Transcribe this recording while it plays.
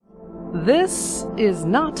This is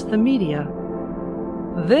not the media.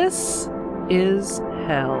 This is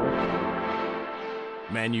hell.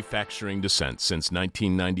 Manufacturing dissent since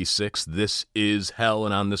 1996. This is hell,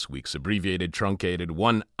 and on this week's abbreviated, truncated,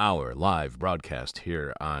 1-hour live broadcast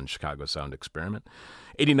here on Chicago Sound Experiment,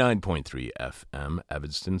 89.3 FM,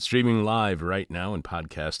 Evanston, streaming live right now and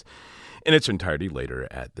podcast in its entirety later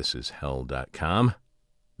at thisishell.com.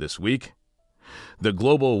 This week, the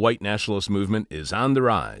global white nationalist movement is on the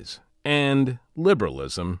rise, and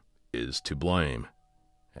liberalism is to blame.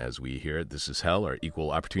 As we hear it, This Is Hell, our equal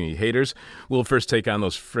opportunity haters, we'll first take on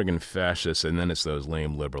those friggin' fascists, and then it's those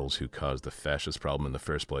lame liberals who caused the fascist problem in the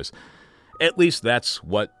first place. At least that's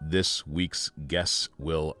what this week's guests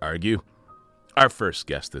will argue. Our first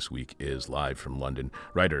guest this week is live from London.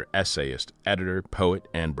 Writer, essayist, editor, poet,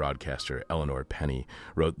 and broadcaster Eleanor Penny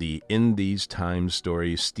wrote the In These Times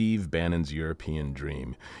story, Steve Bannon's European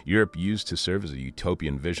Dream. Europe used to serve as a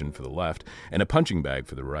utopian vision for the left and a punching bag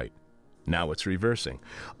for the right. Now it's reversing.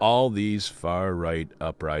 All these far-right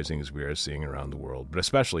uprisings we are seeing around the world, but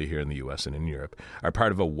especially here in the U.S. and in Europe, are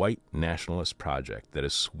part of a white nationalist project that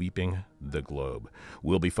is sweeping the globe.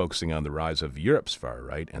 We'll be focusing on the rise of Europe's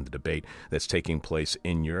far-right and the debate that's taking place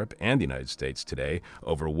in Europe and the United States today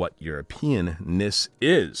over what Europeanness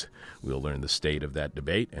is. We'll learn the state of that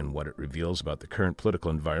debate and what it reveals about the current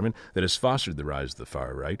political environment that has fostered the rise of the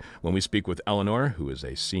far-right when we speak with Eleanor, who is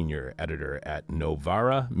a senior editor at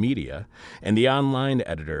Novara Media and the online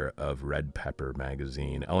editor of Red Pepper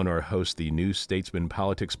magazine. Eleanor hosts the New Statesman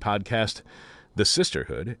Politics podcast, The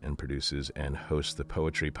Sisterhood, and produces and hosts the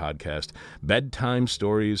poetry podcast Bedtime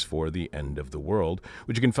Stories for the End of the World,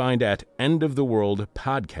 which you can find at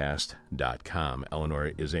endoftheworldpodcast.com.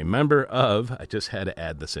 Eleanor is a member of, I just had to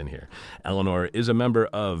add this in here, Eleanor is a member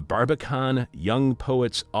of Barbican Young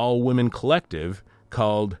Poets All-Women Collective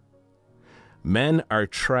called Men Are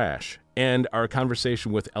Trash, and our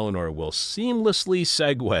conversation with Eleanor will seamlessly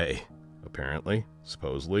segue, apparently,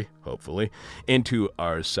 supposedly, hopefully, into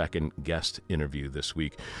our second guest interview this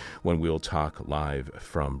week, when we'll talk live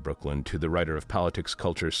from Brooklyn to the writer of politics,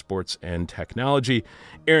 culture, sports, and technology,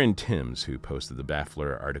 Erin Timms, who posted the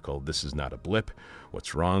Baffler article, This Is Not a Blip.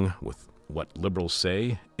 What's wrong with what liberals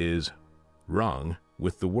say is wrong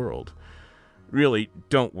with the world. Really,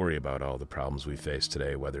 don't worry about all the problems we face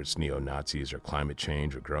today, whether it's neo-Nazis or climate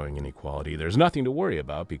change or growing inequality. There's nothing to worry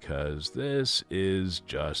about because this is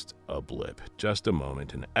just a blip, just a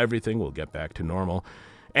moment, and everything will get back to normal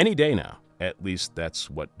any day now. At least that's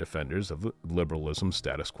what defenders of liberalism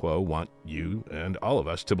status quo want you and all of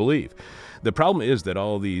us to believe. The problem is that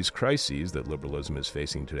all these crises that liberalism is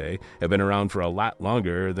facing today have been around for a lot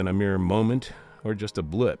longer than a mere moment or just a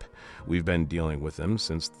blip. We've been dealing with them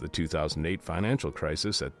since the 2008 financial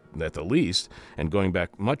crisis at the least, and going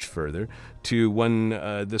back much further to when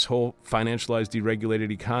this whole financialized, deregulated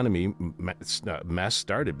economy mess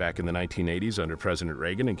started back in the 1980s under President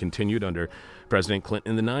Reagan and continued under President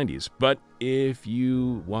Clinton in the 90s. But if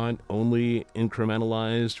you want only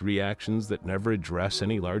incrementalized reactions that never address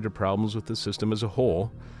any larger problems with the system as a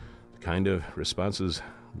whole, the kind of responses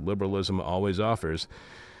liberalism always offers,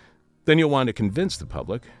 then you'll want to convince the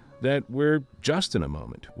public that we're just in a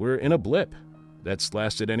moment. We're in a blip that's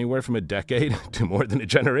lasted anywhere from a decade to more than a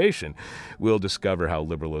generation. We'll discover how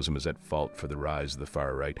liberalism is at fault for the rise of the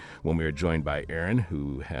far right when we are joined by Erin,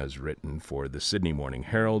 who has written for the Sydney Morning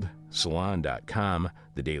Herald, Salon.com,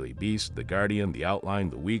 The Daily Beast, The Guardian, The Outline,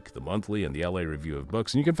 The Week, The Monthly, and the LA Review of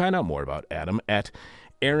Books. And you can find out more about Adam at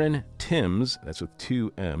Erin Timms, that's with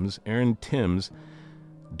 2 M's, Erin Timms,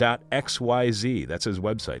 .xyz. That's his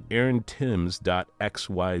website,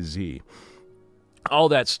 aarontimms.xyz. All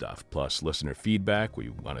that stuff, plus listener feedback. We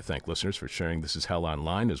want to thank listeners for sharing This Is Hell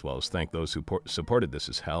online, as well as thank those who supported This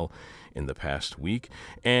Is Hell in the past week.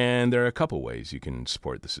 And there are a couple ways you can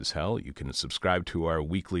support This Is Hell. You can subscribe to our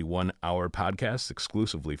weekly 1-hour podcast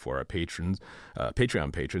exclusively for our patrons,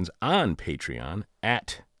 Patreon patrons on Patreon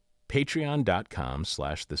at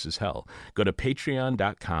patreon.com/thisishell. Go to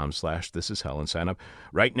patreon.com/thisishell and sign up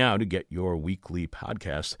right now to get your weekly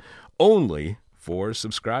podcast only for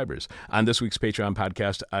subscribers. On this week's Patreon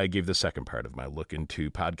podcast, I gave the second part of my look into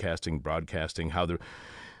podcasting, broadcasting, how the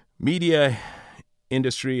media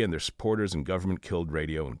industry and their supporters and government killed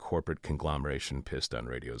radio and corporate conglomeration pissed on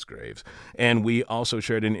radio's graves. And we also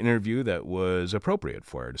shared an interview that was appropriate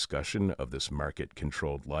for our discussion of this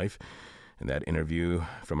market-controlled life. And that interview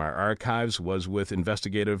from our archives was with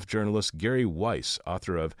investigative journalist Gary Weiss,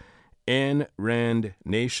 author of Ayn Rand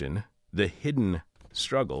Nation, The Hidden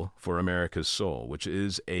Struggle for America's Soul, which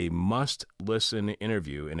is a must-listen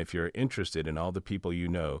interview. And if you're interested in all the people you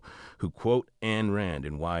know who quote Ayn Rand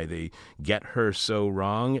and why they get her so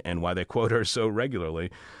wrong and why they quote her so regularly,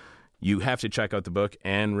 you have to check out the book,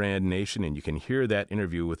 Ayn Rand Nation, and you can hear that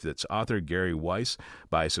interview with its author, Gary Weiss,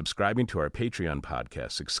 by subscribing to our Patreon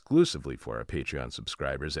podcast exclusively for our Patreon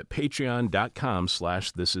subscribers at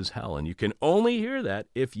patreon.com/thisishell. And you can only hear that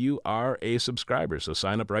if you are a subscriber. So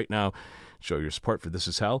sign up right now, show your support for This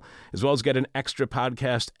Is Hell, as well as get an extra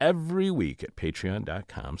podcast every week at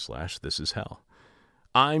patreon.com/thisishell.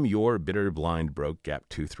 I'm your bitter, blind, broke,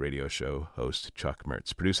 gap-toothed radio show host, Chuck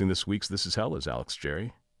Mertz. Producing this week's This Is Hell is Alex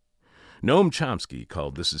Jerry. Noam Chomsky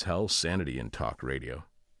called This Is Hell sanity in talk radio.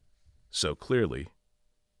 So clearly,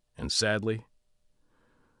 and sadly,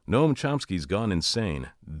 Noam Chomsky's gone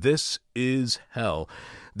insane. This is hell.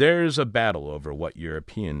 There's a battle over what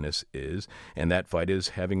Europeanness is, and that fight is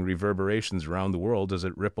having reverberations around the world as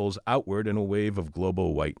it ripples outward in a wave of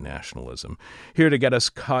global white nationalism. Here to get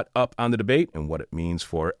us caught up on the debate and what it means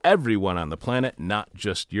for everyone on the planet, not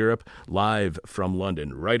just Europe, live from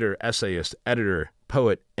London, writer, essayist, editor,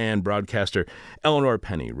 poet, and broadcaster Eleanor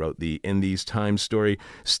Penny wrote the In These Times story,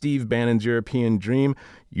 Steve Bannon's European Dream.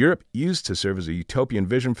 Europe used to serve as a utopian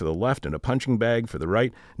vision for the left and a punching bag for the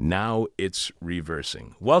right. Now it's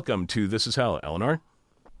reversing. Welcome to This Is Hell, Eleanor.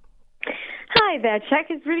 Hi there, Chuck.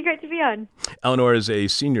 It's really great to be on. Eleanor is a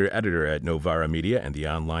senior editor at Novara Media and the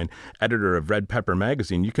online editor of Red Pepper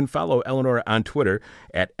Magazine. You can follow Eleanor on Twitter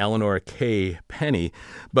at Eleanor K. Penny.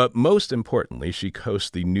 But most importantly, she hosts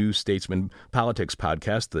the New Statesman Politics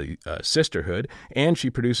podcast, The Sisterhood, and she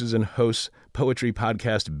produces and hosts poetry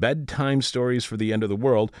podcast Bedtime Stories for the End of the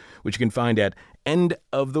World, which you can find at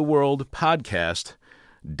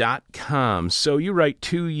endoftheworldpodcast.com. So you write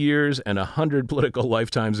 2 years and 100 political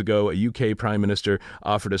lifetimes ago, a UK Prime Minister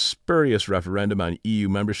offered a spurious referendum on EU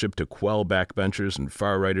membership to quell backbenchers and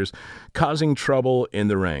far-righters, causing trouble in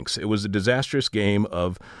the ranks. It was a disastrous game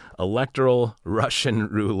of electoral Russian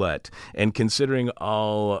roulette. And considering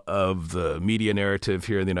all of the media narrative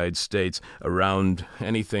here in the United States around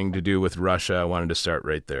anything to do with Russia, I wanted to start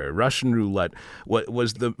right there. Russian roulette.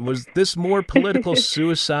 Was this more political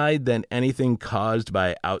suicide than anything caused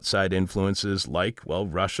by outside influences like, well,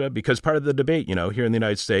 Russia? Because part of the debate, here in the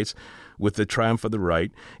United States, with the triumph of the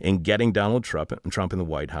right and getting Donald Trump in the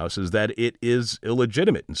White House, is that it is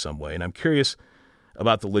illegitimate in some way. And I'm curious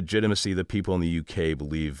about the legitimacy that people in the UK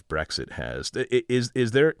believe Brexit has. Is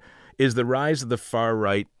the rise of the far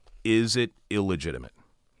right, is it illegitimate?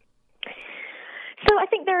 So I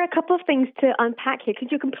think there are a couple of things to unpack here, because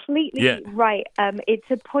you're completely right. It's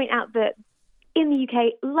to point out that in the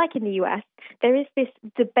UK, like in the US, there is this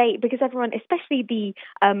debate because everyone, especially the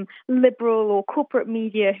liberal or corporate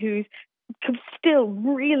media, who's still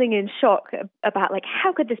reeling in shock about, like,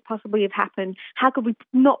 how could this possibly have happened? How could we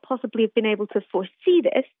not possibly have been able to foresee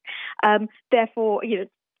this? Therefore,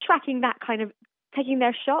 tracking that kind of, taking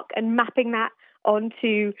their shock and mapping that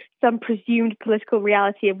onto some presumed political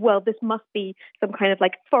reality of, well, this must be some kind of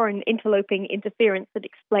like foreign interloping interference that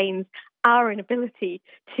explains our inability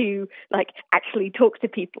to actually talk to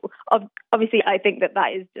people. Obviously, I think that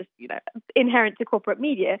is just, inherent to corporate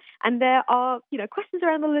media. And there are, questions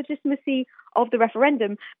around the legitimacy of the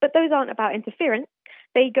referendum, but those aren't about interference.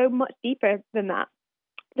 They go much deeper than that.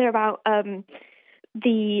 They're about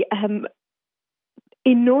the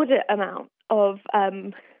inordinate amount of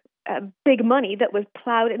big money that was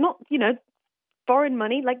plowed, not, foreign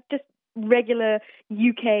money, like just regular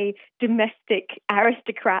UK domestic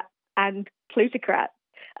aristocrats and plutocrats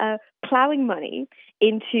plowing money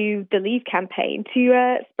into the Leave campaign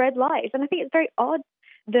to spread lies. And I think it's very odd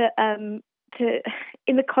that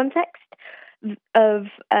in the context of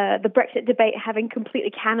the Brexit debate having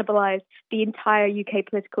completely cannibalized the entire UK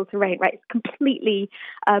political terrain, right? It's completely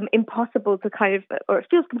impossible to it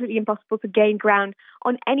feels completely impossible to gain ground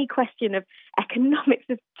on any question of economics,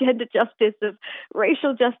 of gender justice, of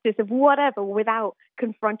racial justice, of whatever, without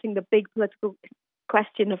confronting the big political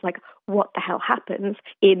question of what the hell happens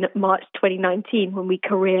in March 2019 when we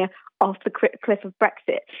career off the cliff of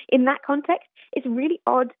Brexit. In that context, it's really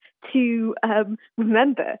odd to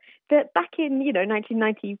remember that back in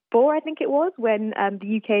 1994, I think it was, when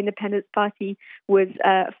the UK Independence Party was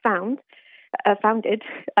founded,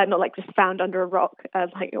 not like just found under a rock,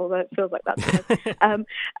 although it feels like that.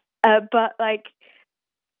 But I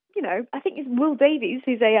think it's Will Davies,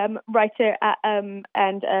 who's a writer at, and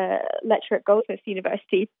lecturer at Goldsmiths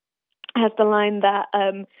University, has the line that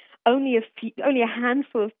only a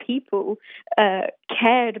handful of people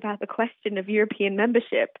cared about the question of European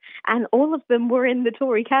membership, and all of them were in the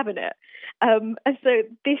Tory cabinet. And so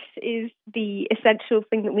this is the essential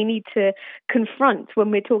thing that we need to confront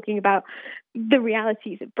when we're talking about the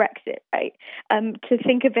realities of Brexit, right? To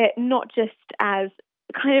think of it not just as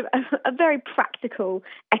kind of a very practical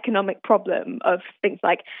economic problem of things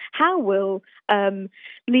like how will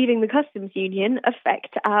leaving the customs union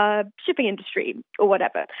affect our shipping industry or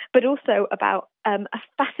whatever, but also about a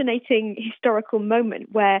fascinating historical moment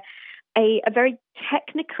where a very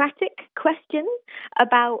technocratic question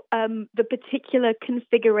about the particular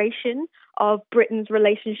configuration of Britain's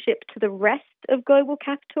relationship to the rest of global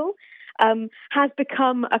capital has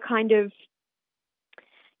become a kind of,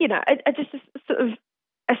 just a sort of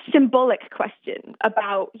a symbolic question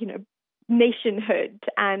about, nationhood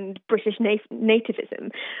and British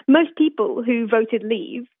nativism. Most people who voted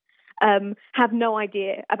leave have no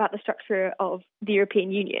idea about the structure of the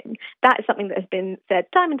European Union. That is something that has been said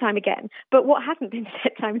time and time again. But what hasn't been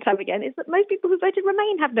said time and time again is that most people who voted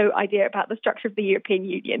Remain have no idea about the structure of the European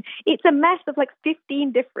Union. It's a mess of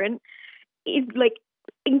 15 different,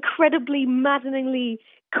 incredibly, maddeningly,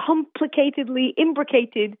 complicatedly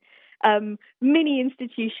imbricated mini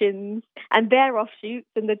institutions and their offshoots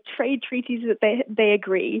and the trade treaties that they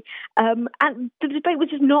agree. And the debate was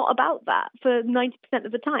just not about that for 90%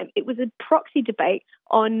 of the time. It was a proxy debate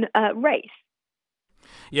on race.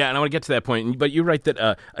 Yeah, and I want to get to that point, but you write that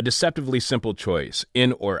a deceptively simple choice,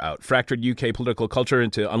 in or out, fractured UK political culture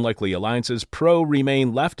into unlikely alliances.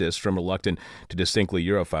 Pro-Remain leftists, from reluctant to distinctly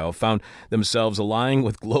Europhile, found themselves allying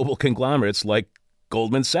with global conglomerates like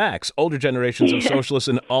Goldman Sachs. Older generations of socialists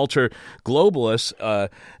and ultra-globalists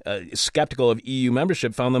skeptical of EU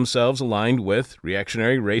membership found themselves aligned with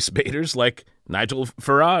reactionary race baiters like Nigel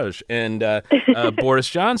Farage and Boris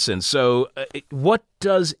Johnson. So what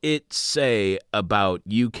does it say about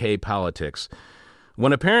UK politics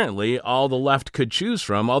when apparently all the left could choose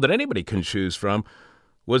from, all that anybody can choose from,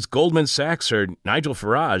 was Goldman Sachs or Nigel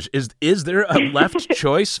Farage? Is there a left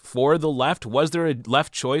choice for the left? Was there a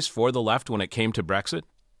left choice for the left when it came to Brexit?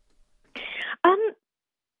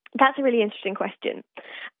 That's a really interesting question.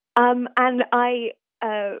 And I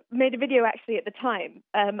made a video actually at the time.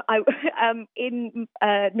 In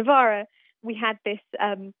Navarra, we had this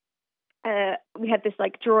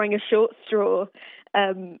drawing a short straw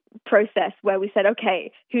process where we said,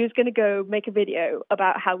 okay, who's going to go make a video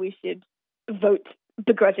about how we should vote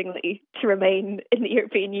begrudgingly to remain in the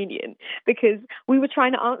European Union, because we were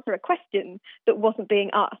trying to answer a question that wasn't being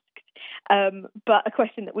asked, but a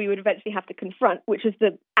question that we would eventually have to confront, which was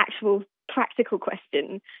the actual practical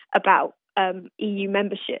question about EU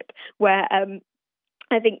membership, where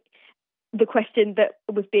I think the question that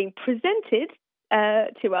was being presented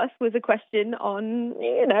to us was a question on,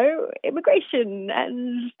 immigration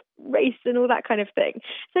and race and all that kind of thing.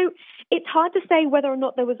 So it's hard to say whether or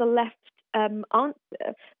not there was a left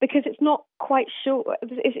answer, because it's not quite sure.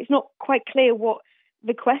 It's not quite clear what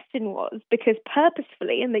the question was, because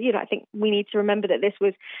purposefully, and I think we need to remember that this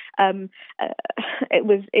was, it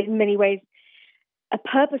was in many ways a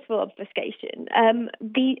purposeful obfuscation.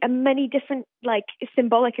 The many different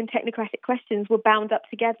symbolic and technocratic questions were bound up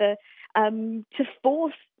together to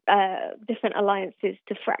force different alliances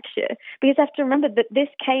to fracture. Because you have to remember that this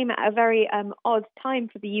came at a very odd time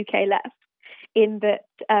for the UK left, in that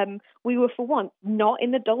we were, for once, not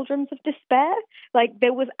in the doldrums of despair.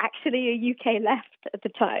 There was actually a UK left at the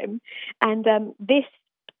time. And this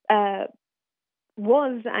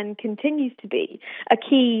was and continues to be a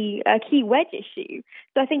key wedge issue.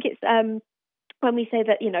 So I think it's when we say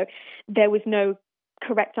that, there was no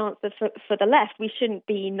correct answer for the left, we shouldn't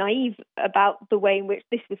be naive about the way in which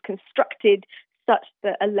this was constructed such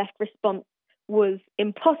that a left response was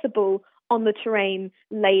impossible on the terrain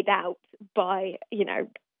laid out by,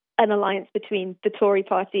 an alliance between the Tory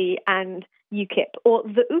party and UKIP, or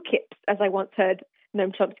the UKIPs, as I once heard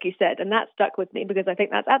Noam Chomsky said, and that stuck with me because I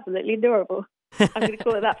think that's absolutely adorable. I'm going to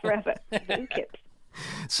call it that forever, the UKIPs.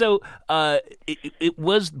 So it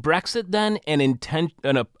was Brexit then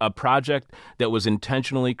a project that was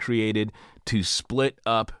intentionally created to split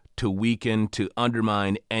up, to weaken, to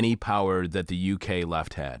undermine any power that the UK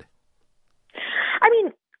left had? I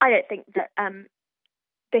mean, I don't think that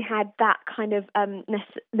they had that kind of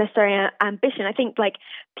necessary ambition. I think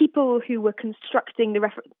people who were constructing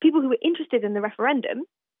people who were interested in the referendum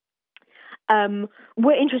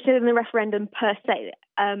were interested in the referendum per se.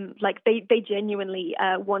 They genuinely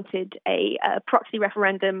wanted a proxy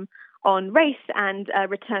referendum on race and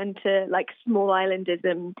return to like small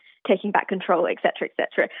islandism, taking back control, et cetera, et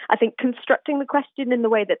cetera. I think constructing the question in the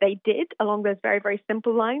way that they did, along those very, very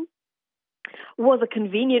simple lines, was a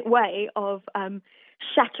convenient way of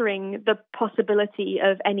shattering the possibility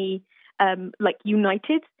of any like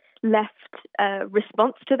united left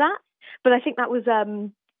response to that. But I think that was,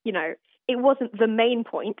 it wasn't the main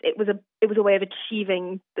point. It was a way of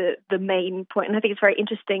achieving the main point. And I think it's very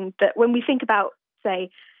interesting that when we think about, say,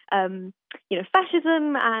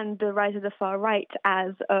 fascism and the rise of the far right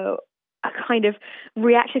as a kind of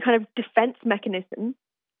reaction, kind of defense mechanism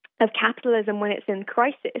of capitalism when it's in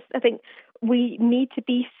crisis, I think we need to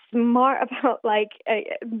be smart about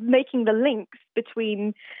making the links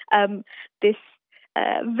between this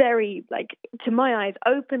very, to my eyes,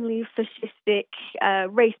 openly fascistic,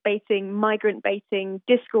 race-baiting, migrant-baiting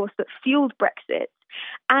discourse that fueled Brexit,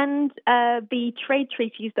 and the trade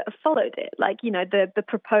treaties that have followed it, the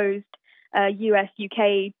proposed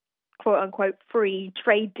US-UK quote-unquote free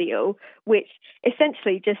trade deal, which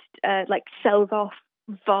essentially just sells off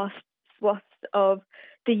vast swaths of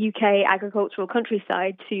the UK agricultural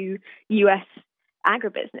countryside to US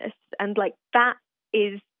agribusiness. And that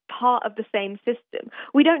is part of the same system.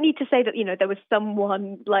 We don't need to say that, there was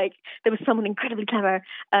someone incredibly clever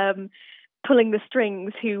pulling the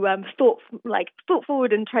strings who thought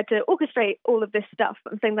forward and tried to orchestrate all of this stuff.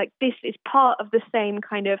 I'm saying this is part of the same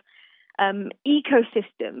kind of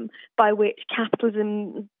ecosystem by which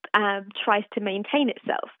capitalism tries to maintain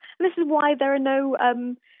itself. And this is why there are no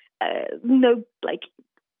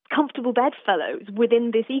comfortable bedfellows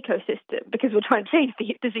within this ecosystem, because we're trying to change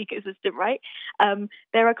this ecosystem, right?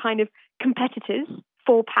 There are kind of competitors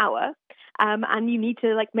for power, and you need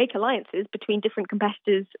to make alliances between different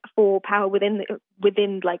competitors for power within this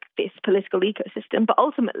political ecosystem. But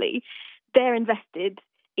ultimately, they're invested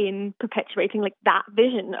in perpetuating that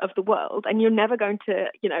vision of the world, and you're never going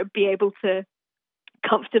to be able to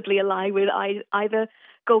comfortably ally with either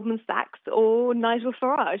Goldman Sachs or Nigel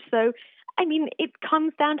Farage. So I mean, it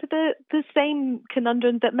comes down to the same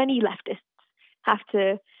conundrum that many leftists have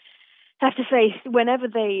to face whenever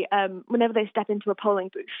they step into a polling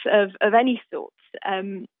booth of any sort.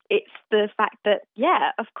 It's the fact that,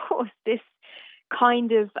 of course, this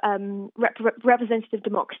kind of representative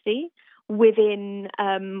democracy within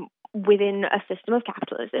a system of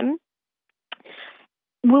capitalism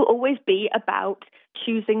will always be about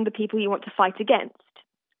choosing the people you want to fight against.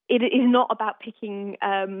 It is not about picking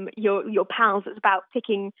your pals. It's about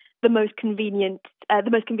picking the most convenient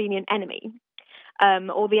enemy,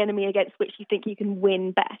 or the enemy against which you think you can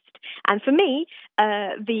win best. And for me,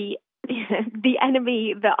 the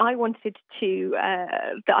enemy that I wanted to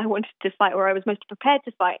fight, or I was most prepared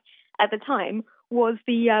to fight at the time, was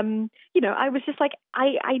the I was just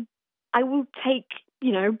I will take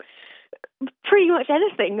pretty much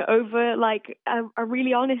anything over a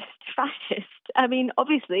really honest fascist. I mean,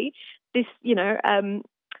 obviously, this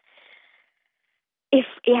if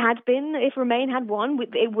Remain had won,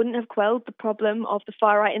 it wouldn't have quelled the problem of the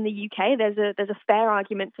far right in the UK. There's a fair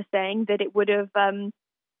argument for saying that it would have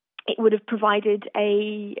provided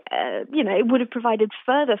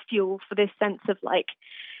further fuel for this sense of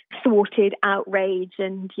thwarted outrage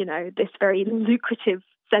and this very lucrative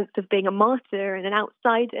sense of being a martyr and an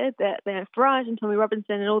outsider that Farage and Tommy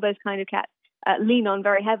Robinson and all those kind of cats lean on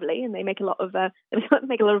very heavily, and they make a lot of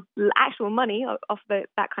actual money off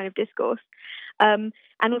that kind of discourse. And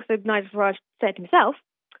also, Nigel Farage said himself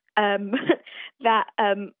that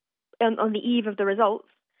on the eve of the results,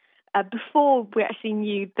 before we actually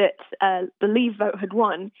knew that the Leave vote had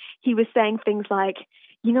won, he was saying things like,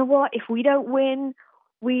 "You know what? If we don't win,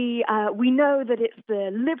 we know that it's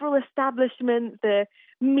the liberal establishment, the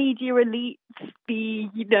media elites, the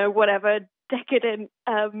whatever decadent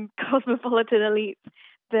cosmopolitan elites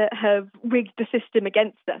that have rigged the system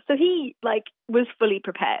against us." So he was fully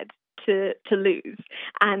prepared to lose,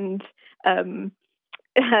 and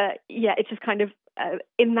it's just kind of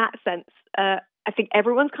in that sense, I think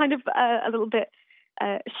everyone's kind of a little bit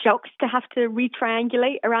shocked to have to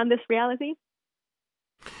re-triangulate around this reality.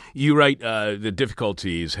 You write the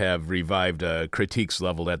difficulties have revived critiques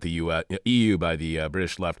leveled at the EU by the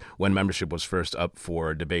British left when membership was first up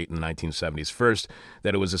for debate in the 1970s. First,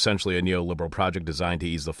 that it was essentially a neoliberal project designed to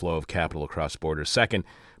ease the flow of capital across borders. Second,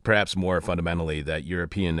 perhaps more fundamentally, that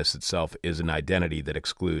Europeanness itself is an identity that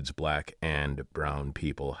excludes black and brown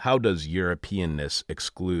people. How does Europeanness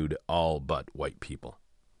exclude all but white people?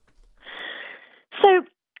 So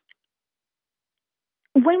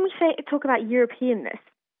when we talk about Europeanness,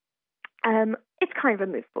 it's kind of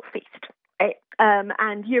a movable feast, right?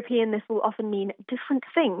 And Europeanness will often mean different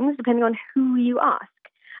things depending on who you ask.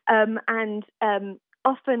 and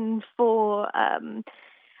often for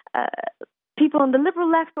people on the liberal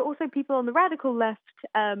left, but also people on the radical left,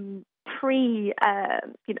 pre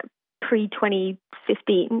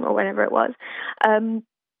 2015 or whenever it was.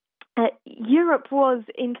 Europe was,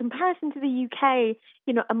 in comparison to the UK,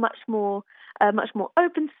 a much more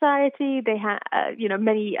open society. They had,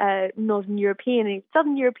 many Northern European and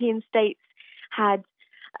Southern European states had,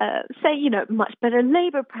 much better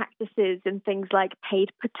labor practices and things like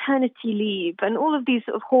paid paternity leave and all of these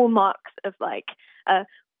sort of hallmarks of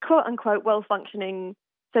quote unquote well-functioning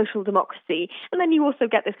social democracy. And then you also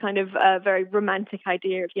get this kind of very romantic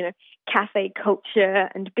idea of, cafe culture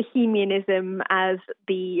and bohemianism as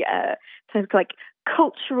the sort of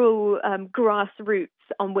cultural grassroots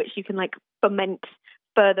on which you can foment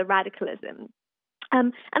further radicalism.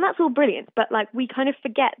 And that's all brilliant, but we kind of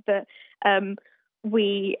forget that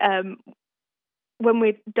when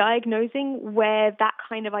we're diagnosing where that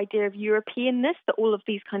kind of idea of Europeanness, that all of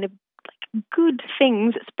these kind of good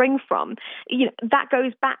things spring from, that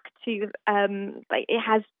goes back to it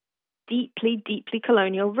has deeply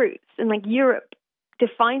colonial roots, and Europe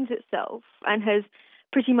defines itself and has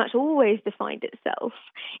pretty much always defined itself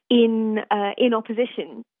in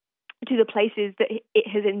opposition to the places that it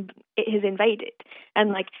has invaded,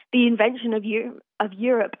 and the invention of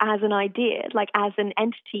Europe as an idea, as an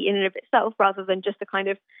entity in and of itself, rather than just a kind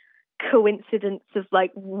of coincidence of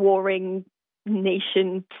warring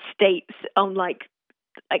nation states on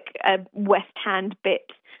a west hand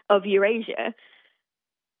bit of Eurasia,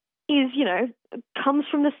 is comes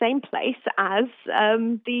from the same place as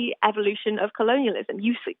the evolution of colonialism.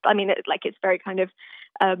 It's very kind of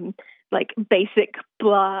basic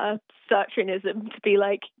blah Sartreanism to be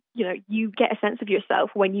you get a sense of yourself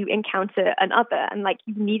when you encounter an other, and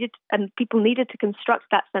people needed to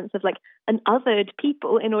construct that sense of an othered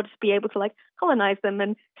people in order to be able to colonize them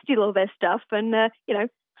and steal all their stuff and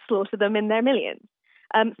slaughter them in their millions.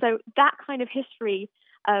 So that kind of history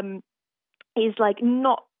is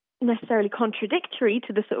not necessarily contradictory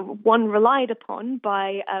to the sort of one relied upon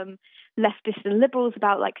by leftists and liberals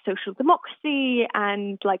about social democracy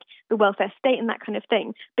and the welfare state and that kind of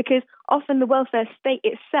thing, because often the welfare state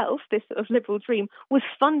itself, this sort of liberal dream, was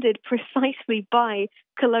funded precisely by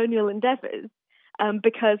colonial endeavors,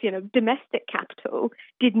 because domestic capital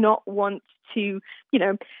did not want to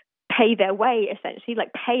pay their way, essentially,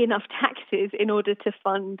 pay enough taxes in order to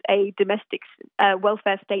fund a domestic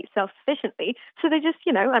welfare state self-sufficiently. So they just,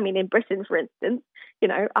 in Britain, for instance,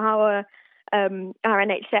 our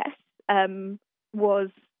NHS was,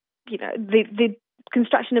 the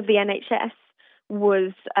construction of the NHS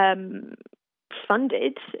was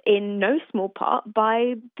funded in no small part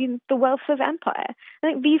by the wealth of empire. I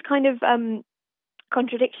think these kind of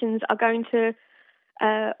contradictions are going to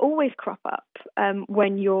always crop up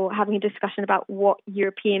when you're having a discussion about what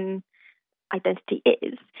European identity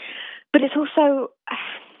is. But it also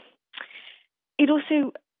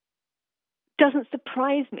doesn't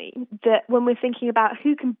surprise me that when we're thinking about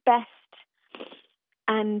who can best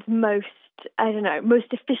and most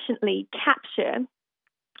efficiently capture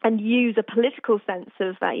and use a political sense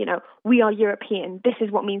of we are European, this is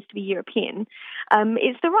what it means to be European,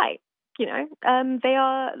 it's the right. They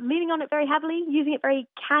are leaning on it very heavily, using it very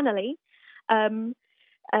cannily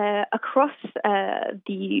across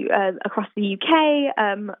the UK,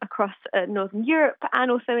 across Northern Europe,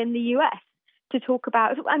 and also in the US, to talk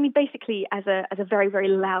about. Basically as a very, very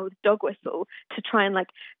loud dog whistle to try and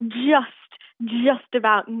just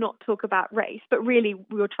about not talk about race, but really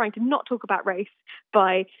we were trying to not talk about race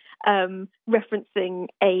by referencing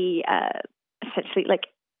essentially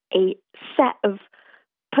a set of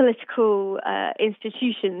political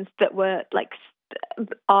institutions that were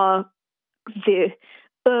are the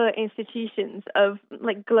institutions of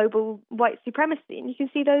global white supremacy, and you can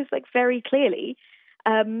see those very clearly,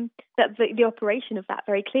 that the operation of that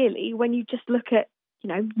very clearly when you just look at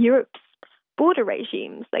Europe's border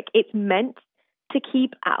regimes. It's meant to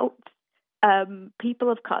keep out people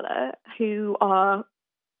of color who are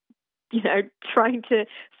trying to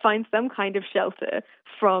find some kind of shelter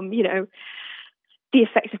from the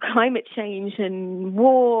effects of climate change and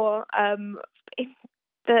war,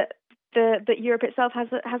 that Europe itself has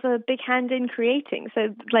a big hand in creating.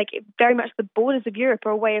 So, very much the borders of Europe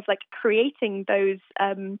are a way of creating those,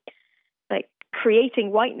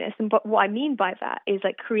 creating whiteness. And what I mean by that is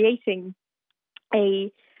creating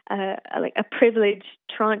a privileged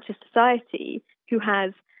tranche of society who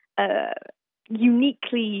has unique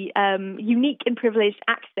and privileged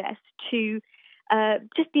access to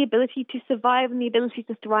just the ability to survive and the ability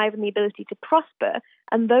to thrive and the ability to prosper.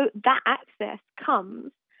 And though that access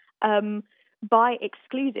comes by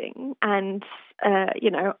excluding and,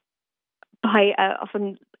 by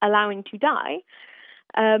often allowing to die,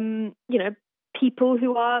 people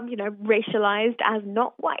who are, racialized as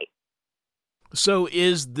not white. So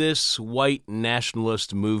is this white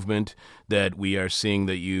nationalist movement that we are seeing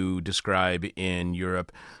that you describe in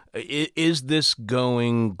Europe, is this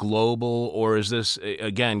going global, or is this,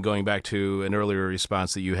 again, going back to an earlier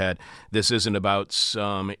response that you had, this isn't about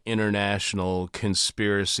some international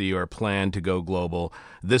conspiracy or plan to go global?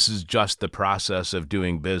 This is just the process of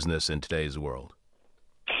doing business in today's world.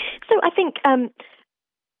 So I think I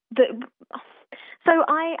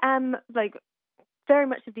am very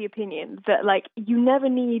much of the opinion that you never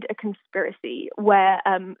need a conspiracy where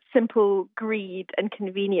simple greed and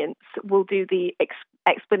convenience will do the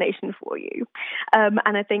explanation for you. And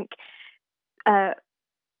I think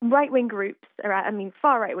right-wing groups,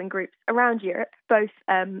 far right-wing groups around Europe, both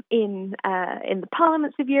in the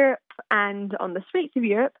parliaments of Europe and on the streets of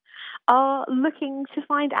Europe, are looking to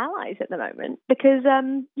find allies at the moment because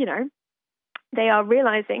they are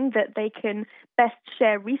realizing that they can best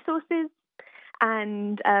share resources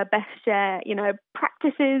and best share,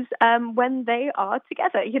 practices when they are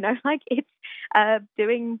together. It's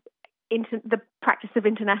doing the practice of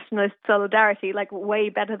internationalist solidarity way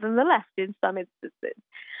better than the left in some instances.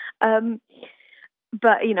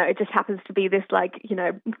 But it just happens to be this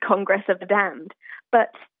Congress of the damned.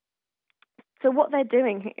 But so what they're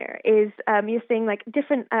doing here is you're seeing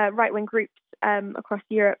different right-wing groups across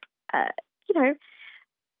Europe,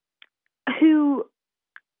 who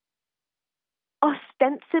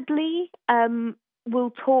ostensibly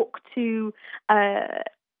will talk to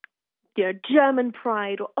German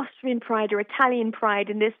pride or Austrian pride or Italian pride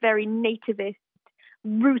in this very nativist,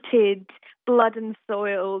 rooted, blood and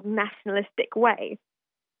soil nationalistic way.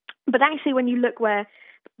 But actually, when you look where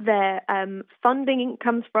their funding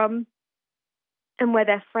comes from and where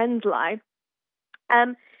their friends lie,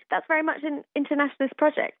 that's very much an internationalist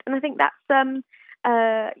project. And I think that's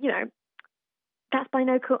that's by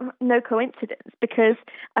no coincidence, because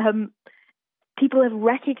people have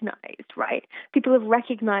recognized, right? People have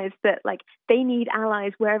recognized that they need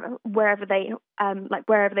allies wherever they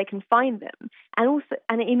can find them, and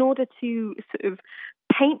in order to sort of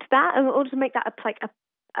paint that, in order to make that a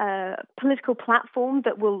political platform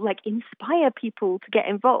that will inspire people to get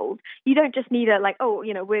involved, you don't just need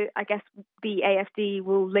I guess the AfD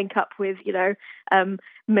will link up with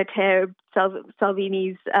Matteo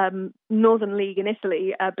Salvini's Northern League in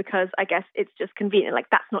Italy because I guess it's just convenient.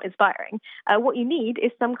 That's not inspiring. What you need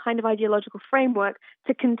is some kind of ideological framework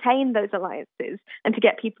to contain those alliances and to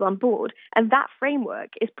get people on board. And that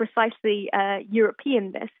framework is precisely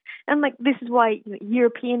Europeanness. And this is why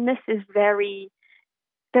Europeanness is very,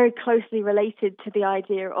 very closely related to the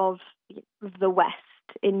idea of the West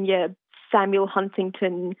in your Samuel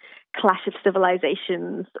Huntington Clash of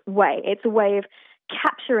Civilizations way. It's a way of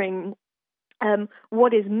capturing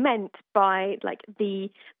what is meant by the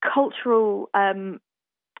cultural, the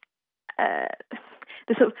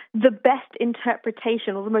best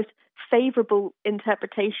interpretation or the most favorable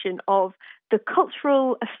interpretation of the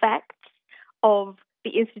cultural effects of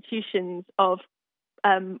the institutions of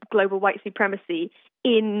global white supremacy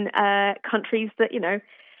in countries that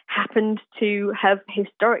happened to have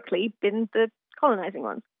historically been the colonizing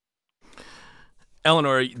ones.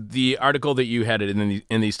 Eleanor, the article that you had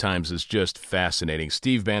in these times is just fascinating.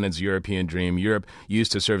 Steve Bannon's European Dream. Europe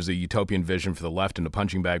used to serve as a utopian vision for the left and a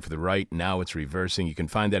punching bag for the right. Now it's reversing. You can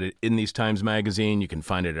find that in These Times magazine. You can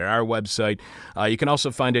find it at our website. You can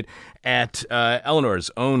also find it at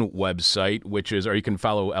Eleanor's own website, or you can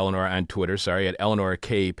follow Eleanor on Twitter, at Eleanor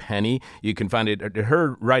K. Penny. You can find it at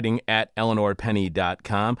her writing at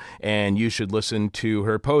eleanorpenny.com. And you should listen to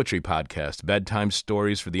her poetry podcast, Bedtime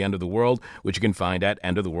Stories for the End of the World, which you can find at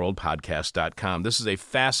endoftheworldpodcast.com. This is a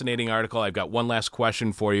fascinating article. I've got one last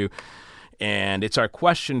question for you, and it's our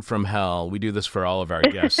question from hell. We do this for all of our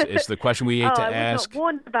guests. It's the question we hate to ask. I was not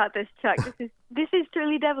warned about this, Chuck. This is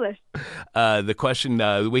truly devilish. The question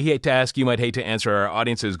we hate to ask, you might hate to answer. Our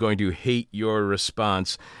audience is going to hate your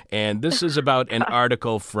response. And this is about an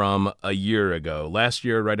article from a year ago. Last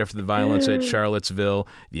year, right after the violence at Charlottesville,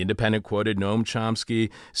 The Independent quoted Noam Chomsky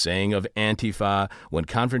saying of Antifa, "When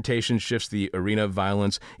confrontation shifts the arena of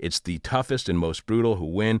violence, it's the toughest and most brutal who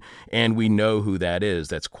win, and we know who that is.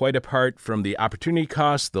 That's quite apart from the opportunity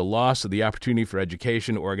cost, the loss of the opportunity for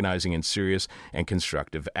education, organizing, and serious and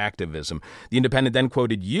constructive activism." The Independent then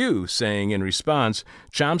quoted you saying in response,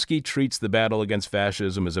 "Chomsky treats the battle against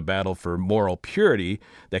fascism as a battle for moral purity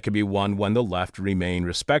that can be won when the left remain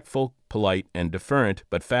respectful, polite, and deferent,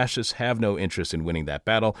 but fascists have no interest in winning that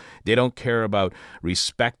battle. They don't care about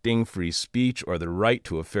respecting free speech or the right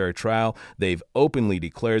to a fair trial. They've openly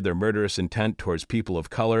declared their murderous intent towards people of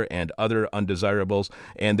color and other undesirables,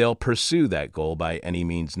 and they'll pursue that goal by any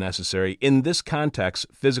means necessary. In this context,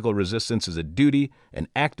 physical resistance is a duty, an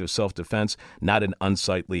act of self-defense, not an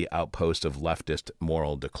unsightly outpost of leftist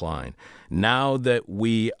moral decline. Now that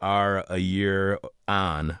we are a year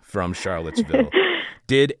on from Charlottesville,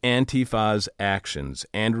 did Antifa's actions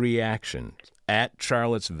and reactions at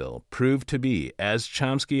Charlottesville prove to be, as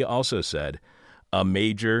Chomsky also said, a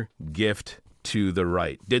major gift to the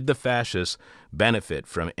right? Did the fascists benefit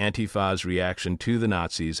from Antifa's reaction to the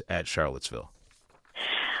Nazis at Charlottesville?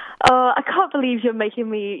 I can't believe you're making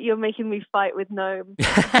me fight with Noam.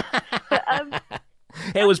 But,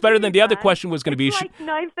 hey, it was better than the other question was going to be. It's like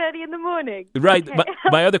 9:30 in the morning. Right. Okay.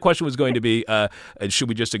 My other question was going to be, should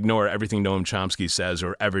we just ignore everything Noam Chomsky says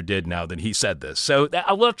or ever did now that he said this? So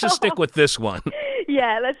let's just stick with this one.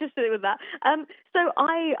 Yeah, let's just stick with that. So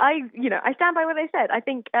I stand by what I said. I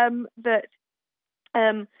think that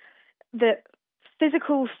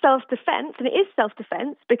physical self-defense, and it is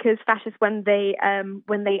self-defense because fascists, when they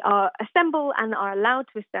are assemble and are allowed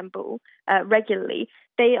to assemble regularly,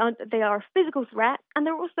 they are a physical threat, and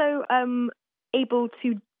they're also able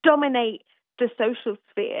to dominate the social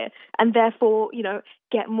sphere, and therefore,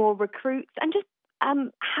 get more recruits and just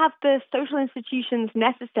have the social institutions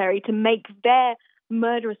necessary to make their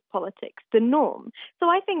murderous politics the norm. So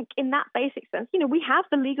I think in that basic sense, we have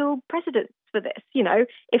the legal precedents for this.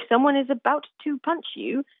 If someone is about to punch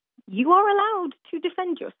you, you are allowed to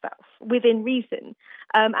defend yourself within reason.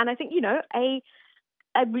 And I think,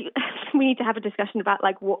 we need to have a discussion about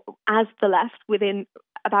what, as the left,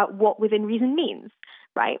 about what within reason means,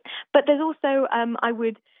 right? But there's also, I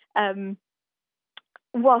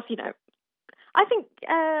think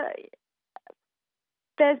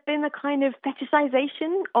there's been a kind of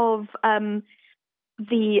fetishization of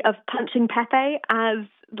punching Pepe as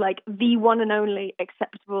the one and only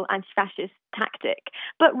acceptable anti-fascist tactic.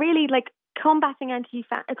 But really, combating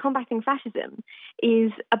fascism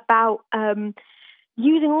is about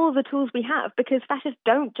using all the tools we have, because fascists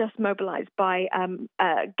don't just mobilize by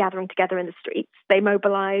gathering together in the streets. They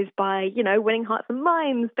mobilize by, winning hearts and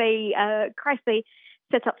minds. They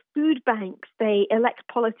set up food banks, they elect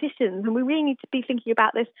politicians, and we really need to be thinking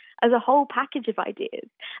about this as a whole package of ideas,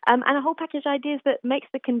 and a whole package of ideas that makes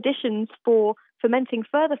the conditions for fomenting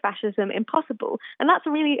further fascism impossible. And that's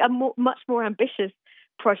really a much more ambitious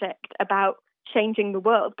project about changing the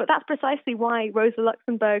world. But that's precisely why Rosa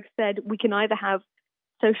Luxemburg said we can either have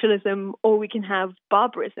socialism or we can have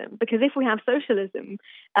barbarism, because if we have socialism,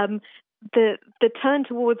 the turn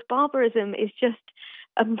towards barbarism is just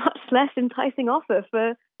a much less enticing offer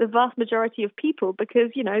for the vast majority of people,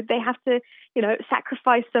 because, they have to,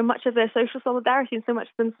 sacrifice so much of their social solidarity and so much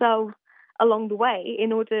of themselves along the way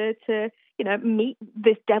in order to, meet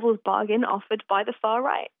this devil's bargain offered by the far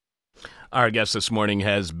right. Our guest this morning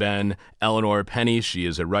has been Eleanor Penny. She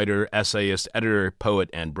is a writer, essayist, editor, poet,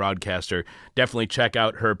 and broadcaster. Definitely check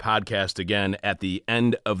out her podcast again at the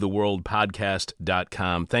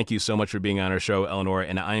endoftheworldpodcast.com. Thank you so much for being on our show, Eleanor,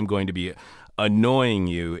 and I am going to be annoying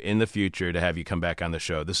you in the future to have you come back on the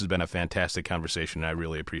show. This has been a fantastic conversation, and I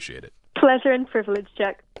really appreciate it. Pleasure and privilege,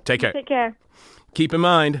 Chuck. Take care. Take care. Keep in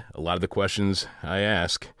mind, a lot of the questions I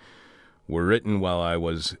ask were written while I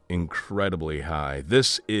was incredibly high.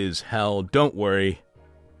 This is hell. Don't worry.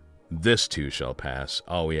 This too shall pass.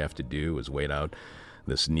 All we have to do is wait out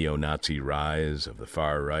this neo-Nazi rise of the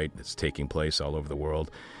far right that's taking place all over the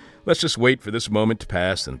world. Let's just wait for this moment to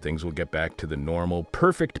pass, and things will get back to the normal,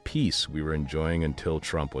 perfect peace we were enjoying until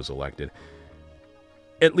Trump was elected.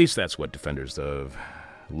 At least that's what defenders of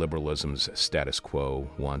liberalism's status quo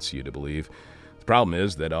wants you to believe. The problem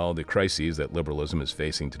is that all the crises that liberalism is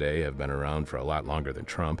facing today have been around for a lot longer than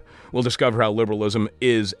Trump. We'll discover how liberalism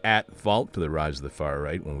is at fault for the rise of the far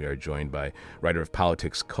right when we are joined by writer of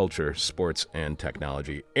politics, culture, sports, and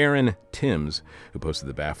technology, Aaron Timms, who posted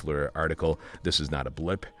the Baffler article, "This is not a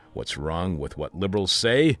blip. What's wrong with what liberals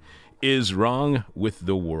say is wrong with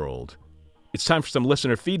the world." It's time for some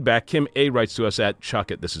listener feedback. Kim A. writes to us at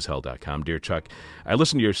chuck@thisishell.com. Dear Chuck, I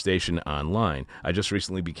listen to your station online. I just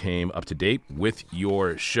recently became up to date with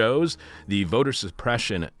your shows. The voter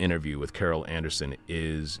suppression interview with Carol Anderson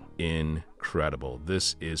is incredible.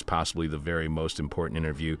 This is possibly the very most important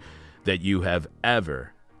interview that you have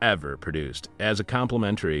ever produced. As a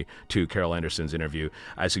complimentary to Carol Anderson's interview,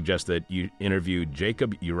 I suggest that you interview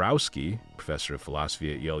Jacob Urowski, professor of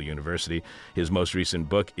philosophy at Yale University. His most recent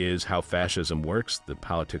book is How Fascism Works, The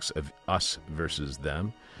Politics of Us versus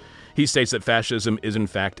Them. He states that fascism is in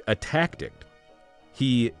fact a tactic.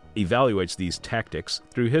 He evaluates these tactics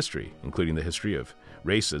through history, including the history of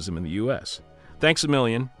racism in the U.S. Thanks a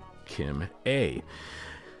million, Kim A.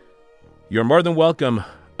 You're more than welcome,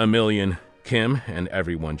 a million, Kim, and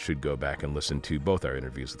everyone should go back and listen to both our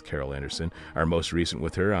interviews with Carol Anderson, our most recent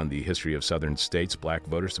with her on the history of southern states, black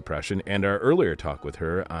voter suppression, and our earlier talk with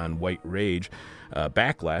her on white rage,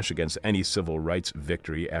 backlash against any civil rights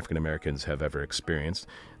victory African Americans have ever experienced.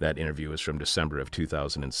 That interview is from December of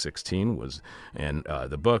 2016, and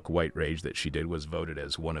the book, White Rage, that she did was voted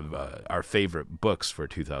as one of our favorite books for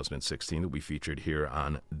 2016 that we featured here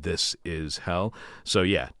on This Is Hell. So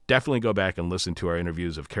yeah, definitely go back and listen to our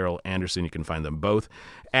interviews of Carol Anderson. You can find them both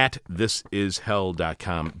at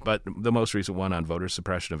thisishell.com. But the most recent one on voter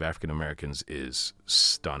suppression of African Americans is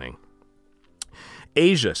stunning.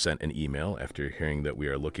 Asia sent an email after hearing that we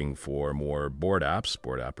are looking for more board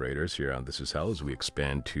operators here on This Is Hell as we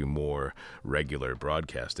expand to more regular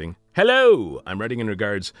broadcasting. Hello! I'm writing in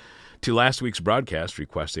regards to last week's broadcast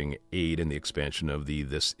requesting aid in the expansion of the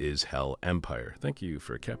This Is Hell empire. Thank you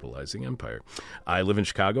for capitalizing empire. I live in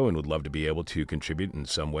Chicago and would love to be able to contribute in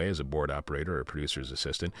some way as a board operator or producer's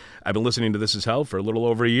assistant. I've been listening to This Is Hell for a little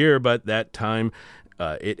over a year, but that time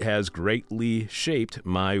it has greatly shaped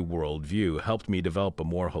my worldview, helped me develop a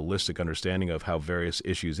more holistic understanding of how various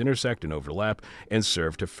issues intersect and overlap, and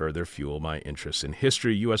serve to further fuel my interests in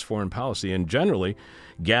history, U.S. foreign policy, and generally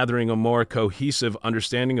gathering a more cohesive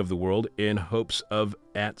understanding of the world in hopes of,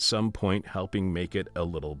 at some point, helping make it a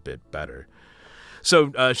little bit better.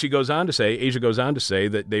 So Asia goes on to say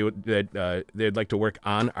that they'd like to work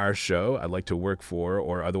on our show. I'd like to work for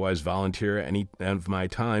or otherwise volunteer any of my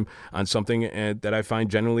time on something that I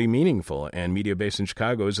find generally meaningful, and media based in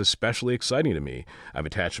Chicago is especially exciting to me. I've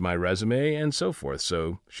attached my resume and so forth.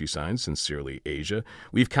 So she signs, sincerely, Asia.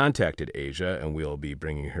 We've contacted Asia, and we'll be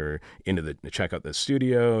bringing her into check out the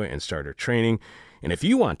studio and start her training. And if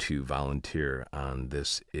you want to volunteer on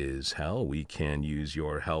This Is Hell, we can use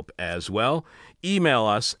your help as well. Email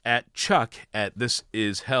us at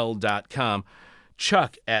chuck@thisishell.com,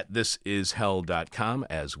 chuck@thisishell.com,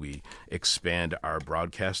 as we expand our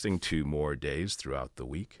broadcasting to more days throughout the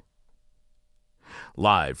week.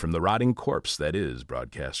 Live from the rotting corpse that is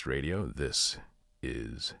broadcast radio, This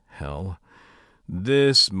Is Hell.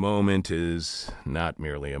 This moment is not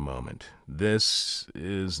merely a moment. This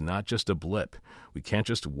is not just a blip. We can't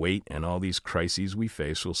just wait and all these crises we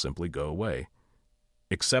face will simply go away.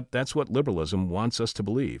 Except that's what liberalism wants us to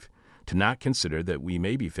believe, to not consider that we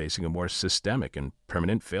may be facing a more systemic and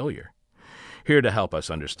permanent failure. Here to help us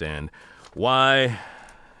understand why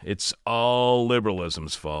it's all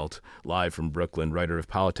liberalism's fault, live from Brooklyn, writer of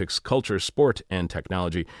politics, culture, sport, and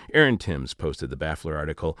technology, Aaron Timms posted the Baffler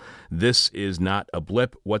article, "This is not a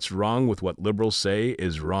blip. What's wrong with what liberals say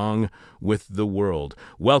is wrong with the world."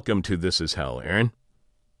 Welcome to This Is Hell, Aaron.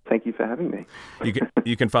 Thank you for having me.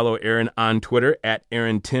 You can follow Aaron on Twitter at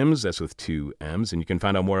Aaron Timms, that's with 2 M's, and you can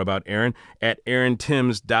find out more about Aaron at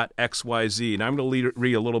aarontimms.xyz. And I'm going to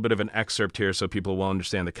read a little bit of an excerpt here so people will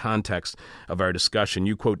understand the context of our discussion.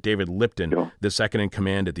 You quote David Lipton, Sure. the second in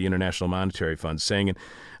command at the International Monetary Fund, saying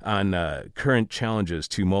on current challenges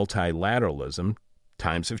to multilateralism,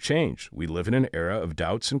 times have changed. We live in an era of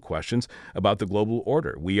doubts and questions about the global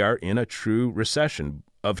order. We are in a true recession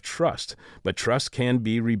of trust, but trust can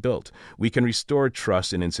be rebuilt. We can restore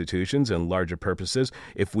trust in institutions and larger purposes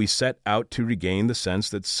if we set out to regain the sense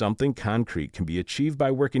that something concrete can be achieved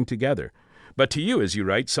by working together. But to you, as you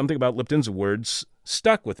write, something about Lipton's words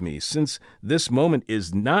stuck with me. Since this moment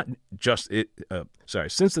is just a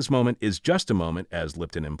moment, as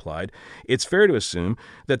Lipton implied, it's fair to assume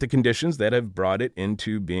that the conditions that have brought it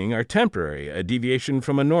into being are temporary, a deviation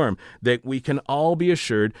from a norm that we can all be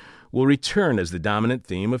assured will return as the dominant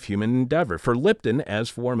theme of human endeavor. For Lipton, as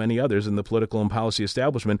for many others in the political and policy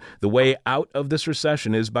establishment, the way out of this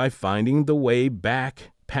recession is by finding the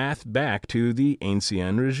path back to the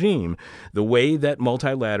ancien regime. The way that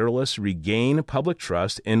multilateralists regain public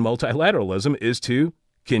trust in multilateralism is to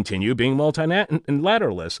continue being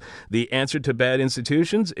multilateralists. The answer to bad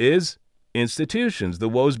institutions is institutions. The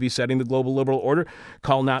woes besetting the global liberal order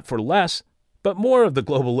call not for less, but more of the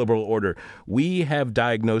global liberal order. We have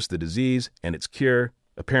diagnosed the disease, and its cure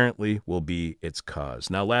apparently will be its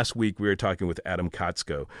cause. Now, last week we were talking with Adam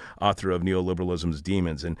Kotsko, author of Neoliberalism's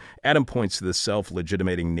Demons, and Adam points to the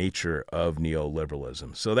self-legitimating nature of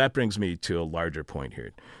neoliberalism. So that brings me to a larger point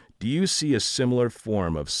here. Do you see a similar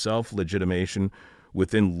form of self-legitimation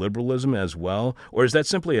within liberalism as well? Or is that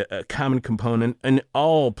simply a common component in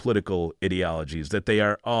all political ideologies, that they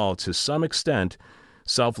are all, to some extent,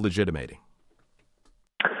 self-legitimating?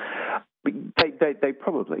 they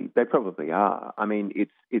probably are. I mean,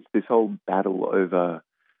 it's this whole battle over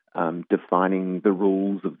defining the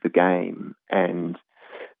rules of the game and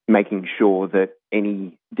making sure that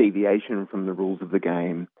any deviation from the rules of the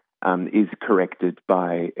game is corrected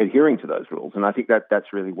by adhering to those rules. And I think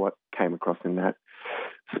that's really what came across in that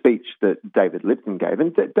speech that David Lipton gave.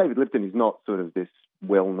 And David Lipton is not sort of this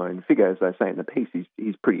well-known figure, as I say in the piece.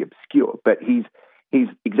 He's pretty obscure, but he's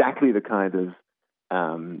exactly the kind of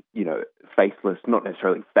faceless, not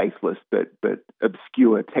necessarily faceless, but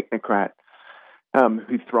obscure technocrat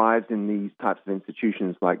who thrives in these types of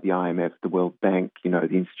institutions like the IMF, the World Bank, the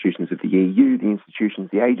institutions of the EU, the institutions,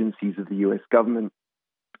 the agencies of the US government,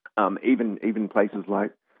 even places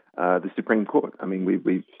like the Supreme Court. I mean,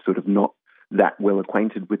 we've sort of not that well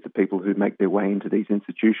acquainted with the people who make their way into these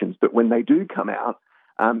institutions, but when they do come out,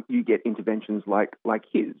 you get interventions like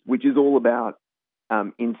his, which is all about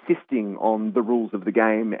insisting on the rules of the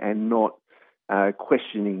game and not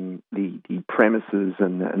questioning the premises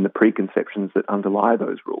and the preconceptions that underlie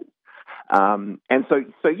those rules. And so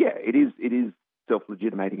it is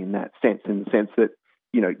self-legitimating in that sense, in the sense that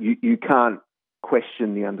you can't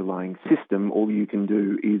question the underlying system. All you can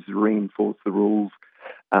do is reinforce the rules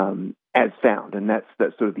as found, and that's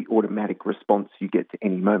sort of the automatic response you get to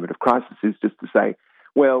any moment of crisis, is just to say,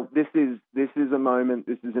 well, this is a moment,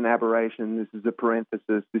 this is an aberration, this is a parenthesis,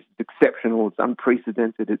 this is exceptional, it's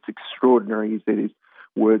unprecedented, it's extraordinary. That is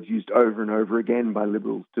words used over and over again by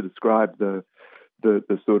liberals to describe the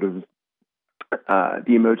sort of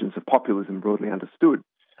the emergence of populism broadly understood.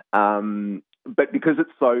 But because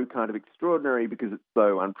it's so kind of extraordinary, because it's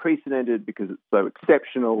so unprecedented, because it's so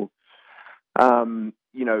exceptional,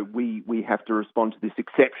 we have to respond to this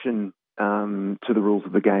exception to the rules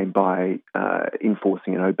of the game by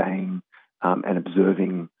enforcing and obeying and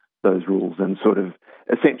observing those rules and sort of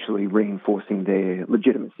essentially reinforcing their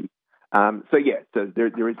legitimacy. So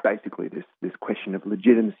there is basically this question of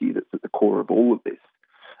legitimacy that's at the core of all of this.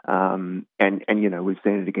 And we've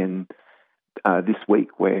seen it again this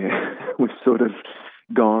week, where we've sort of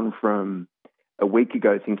gone from a week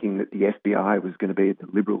ago thinking that the FBI was going to be, the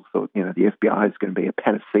Liberals thought, the FBI is going to be a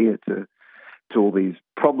panacea to all these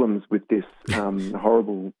problems with this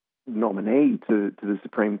horrible nominee to the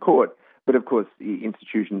Supreme Court. But of course, the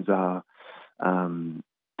institutions are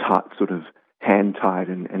sort of hand-tied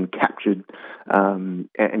and captured and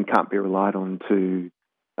can't be relied on to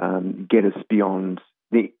get us beyond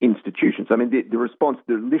the institutions. I mean, the response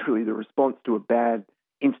to a bad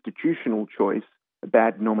institutional choice, a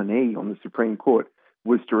bad nominee on the Supreme Court,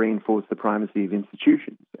 was to reinforce the primacy of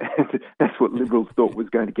institutions. And that's what Liberals thought was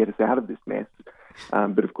going to get us out of this mess.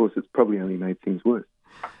 But of course, it's probably only made things worse.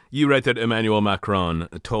 You write that Emmanuel Macron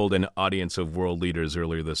told an audience of world leaders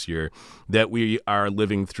earlier this year that we are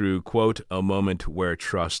living through, quote, a moment where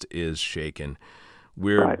trust is shaken.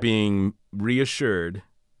 We're being reassured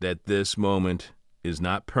that this moment is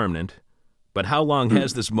not permanent. But how long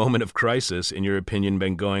has this moment of crisis, in your opinion,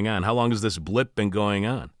 been going on? How long has this blip been going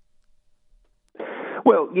on?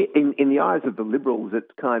 Well, in the eyes of the Liberals,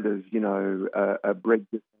 it's kind of, a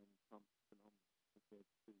Brexit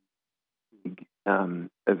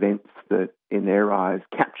events that, in their eyes,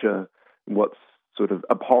 capture what's sort of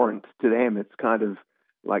abhorrent to them. It's kind of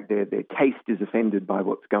like their taste is offended by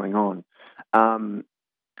what's going on.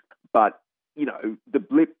 But the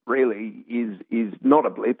blip really is not a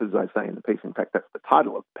blip, as I say in the piece. In fact, that's the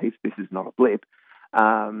title of the piece. This is not a blip.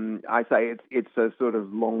 I say it's a sort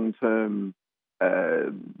of long-term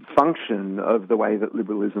function of the way that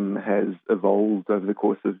liberalism has evolved over the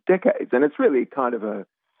course of decades, and it's really kind of a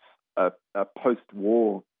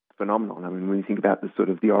post-war phenomenon. I mean, when you think about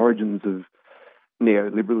the origins of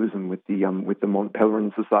neoliberalism with the Mont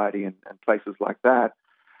Pelerin Society and places like that,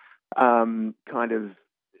 kind of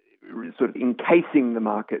sort of encasing the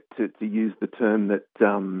market, to use the term that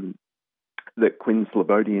Quinn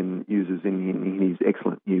Slobodian uses in his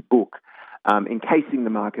excellent new book, encasing the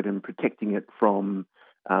market and protecting it from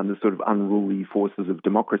the sort of unruly forces of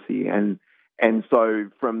democracy. And so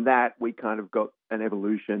from that, we kind of got an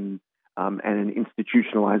evolution and an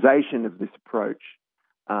institutionalization of this approach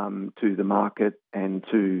to the market and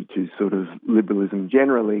to sort of liberalism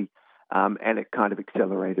generally. And it kind of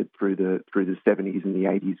accelerated through the 70s and the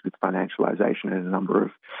 80s with financialization and a number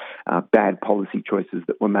of bad policy choices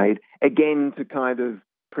that were made, again, to kind of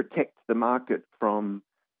protect the market from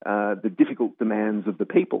the difficult demands of the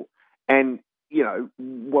people. And,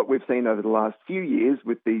 what we've seen over the last few years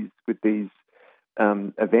with these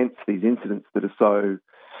events, these incidents that are so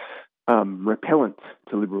repellent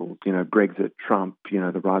to liberals, Brexit, Trump,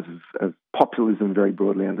 the rise of populism, very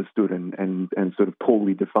broadly understood and sort of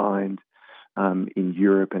poorly defined, in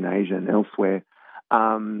Europe and Asia and elsewhere,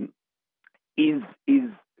 is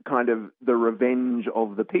kind of the revenge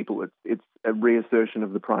of the people. It's a reassertion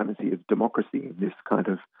of the primacy of democracy, this kind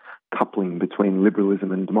of coupling between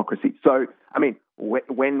liberalism and democracy. So, I mean,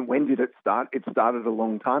 when did it start? It started a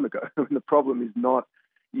long time ago. The problem is not,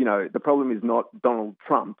 Donald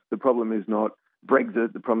Trump. The problem is not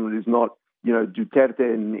Brexit. The problem is not, Duterte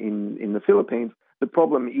in the Philippines. The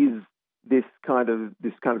problem is this kind of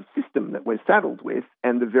system that we're saddled with,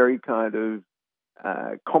 and the very kind of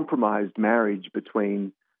compromised marriage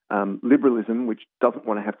between liberalism, which doesn't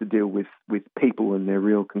want to have to deal with people and their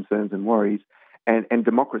real concerns and worries, and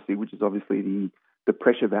democracy, which is obviously the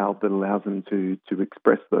pressure valve that allows them to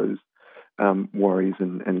express those worries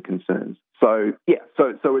and concerns. So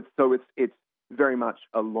it's very much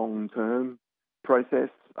a long-term process.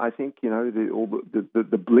 I think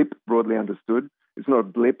the blip, broadly understood, it's not a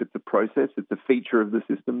blip; it's a process. It's a feature of the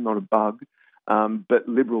system, not a bug. But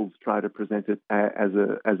liberals try to present it as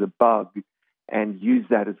a bug and use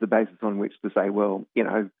that as the basis on which to say, well, you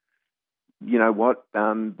know what,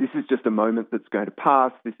 this is just a moment that's going to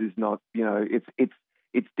pass. This is not,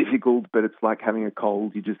 it's difficult, but it's like having a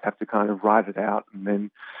cold. You just have to kind of ride it out, and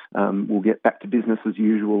then we'll get back to business as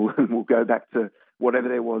usual, and we'll go back to whatever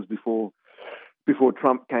there was before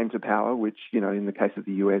Trump came to power, which, in the case of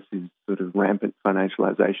the US is sort of rampant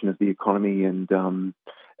financialization of the economy and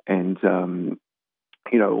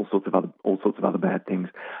all sorts of other bad things.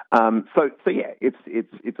 So yeah,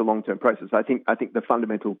 it's a long-term process. I think the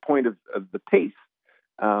fundamental point of the piece,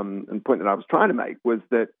 and the point that I was trying to make, was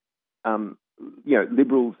that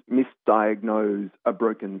liberals misdiagnose a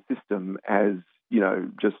broken system as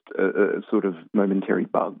just a sort of momentary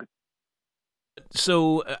bug.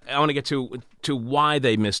 So I want to get to why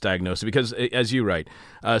they misdiagnosed it, because, as you write,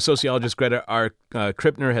 sociologist Greta R.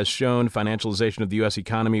 Krippner has shown financialization of the U.S.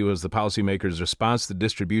 economy was the policymakers' response to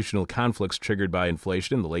distributional conflicts triggered by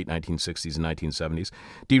inflation in the late 1960s and 1970s.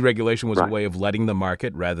 Deregulation was a way of letting the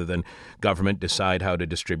market, rather than government, decide how to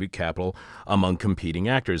distribute capital among competing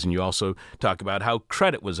actors. And you also talk about how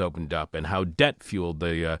credit was opened up and how debt fueled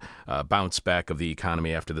the bounce back of the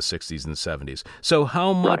economy after the 60s and 70s. So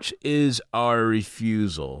how much is our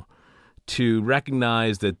refusal to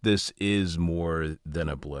recognize that this is more than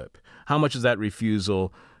a blip? How much is that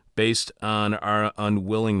refusal based on our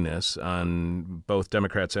unwillingness, on both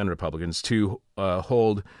Democrats and Republicans, to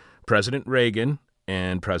hold President Reagan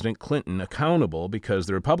and President Clinton accountable, because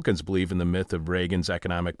the Republicans believe in the myth of Reagan's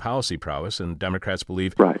economic policy prowess, and Democrats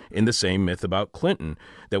believe in the same myth about Clinton,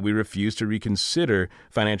 that we refuse to reconsider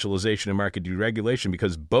financialization and market deregulation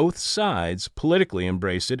because both sides politically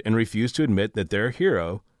embraced it and refused to admit that their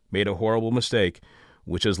hero made a horrible mistake,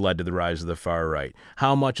 which has led to the rise of the far right.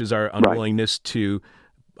 How much is our unwillingness to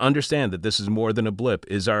understand that this is more than a blip,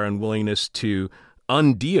 is our unwillingness to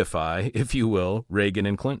undeify, if you will, Reagan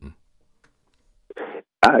and Clinton?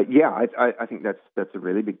 I think that's a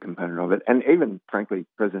really big component of it, and even frankly,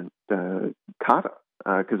 President Carter,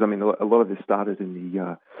 because I mean a lot of this started in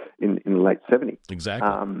the late 70s.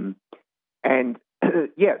 Exactly.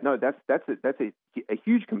 That's a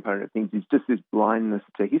huge component of things. It's just this blindness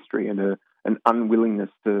to history and an unwillingness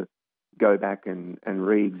to go back and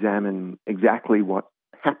re-examine exactly what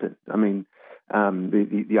happened. I mean,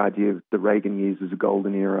 the idea of the Reagan years as a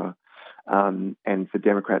golden era. And for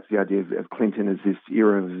Democrats, the idea of Clinton as this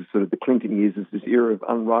era of sort of the Clinton years as this era of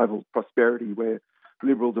unrivaled prosperity where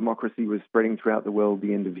liberal democracy was spreading throughout the world,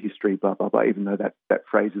 the end of history, blah, blah, blah, even though that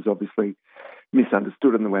phrase is obviously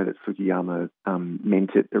misunderstood in the way that Fukuyama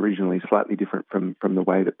meant it originally, slightly different from the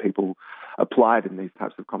way that people applied in these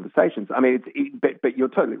types of conversations. I mean, but you're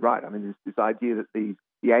totally right. I mean, this idea that the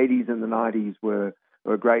 80s and the 90s were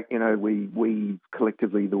great. We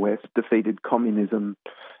collectively, the West, defeated communism.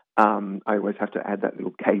 I always have to add that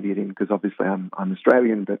little caveat in because obviously I'm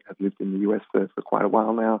Australian, but have lived in the US for quite a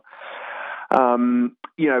while now.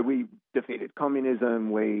 We defeated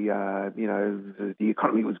communism. The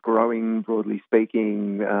economy was growing, broadly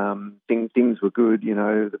speaking. Things were good.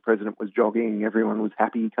 The president was jogging. Everyone was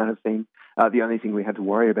happy, kind of thing. The only thing we had to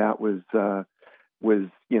worry about was a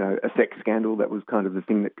sex scandal that was kind of the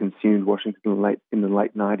thing that consumed Washington in the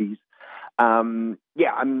late 90s.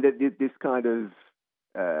 This kind of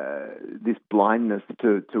this blindness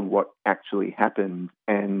to what actually happened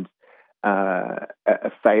and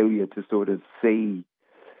a failure to sort of see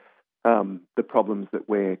the problems that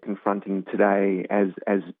we're confronting today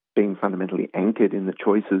as being fundamentally anchored in the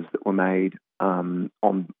choices that were made on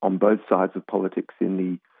both sides of politics in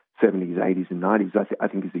the 70s, 80s, and 90s, I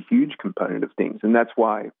think is a huge component of things, and that's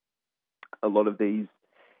why a lot of these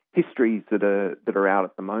histories that are out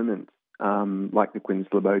at the moment, like the Quinn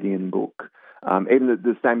Slobodian book, Even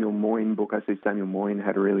the Samuel Moyne book, I see Samuel Moyne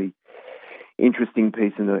had a really interesting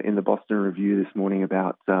piece in the Boston Review this morning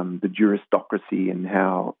about the juristocracy and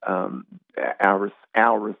how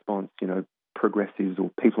our response, progressives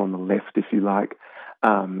or people on the left, if you like,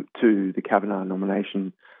 to the Kavanaugh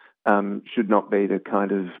nomination should not be to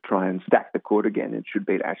kind of try and stack the court again. It should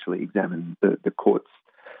be to actually examine the court's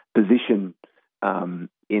position in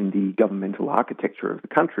the governmental architecture of the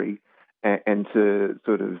country, and to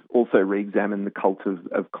sort of also re-examine the cult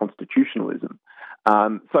of constitutionalism.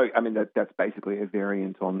 So, I mean, that's basically a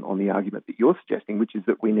variant on the argument that you're suggesting, which is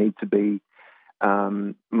that we need to be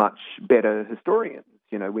much better historians.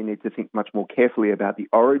 We need to think much more carefully about the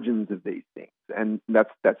origins of these things. And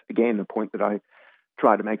that's again, the point that I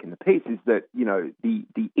try to make in the piece is that,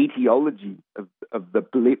 the etiology of the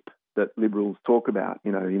blip that liberals talk about,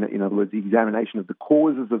 in other words, the examination of the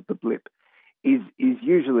causes of the blip is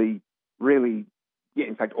usually really,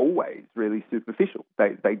 in fact, always really superficial.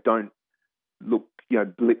 They don't look,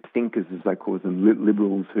 blip thinkers, as they call them,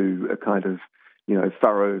 liberals who are kind of,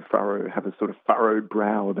 have a sort of furrowed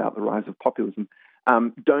brow about the rise of populism,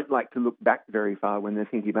 don't like to look back very far when they're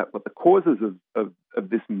thinking about what the causes of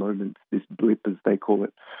this moment, this blip, as they call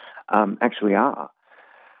it, actually are.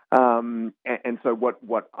 And so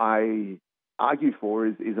what I argue for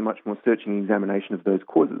is a much more searching examination of those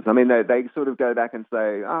causes. I mean, they sort of go back and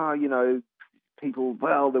say, people,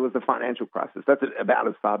 well, there was the financial crisis. That's about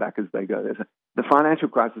as far back as they go. The financial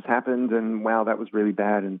crisis happened, and wow, that was really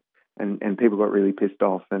bad, and people got really pissed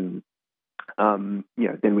off, and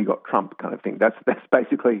then we got Trump, kind of thing. That's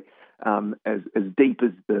basically as deep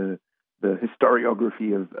as the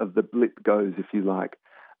historiography of the blip goes, if you like.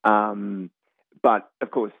 But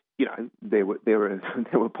of course, there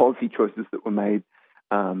were policy choices that were made,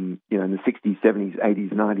 in the 60s, 70s,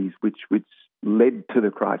 80s, 90s, which led to the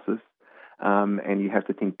crisis. And you have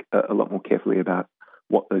to think a lot more carefully about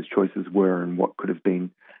what those choices were and what could have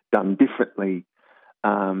been done differently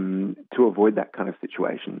to avoid that kind of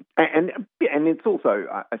situation. And it's also,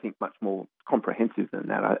 I think, much more comprehensive than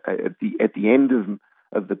that. At the end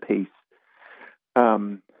of the piece,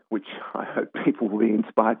 which I hope people will be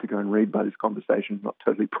inspired to go and read by this conversation, not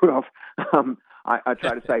totally put off, I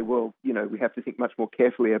try to say, well, we have to think much more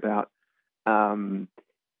carefully about the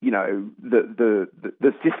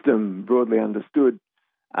system broadly understood,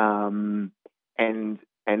 and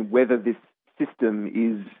whether this system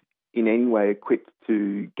is in any way equipped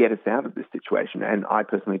to get us out of this situation. And I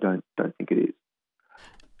personally don't think it is.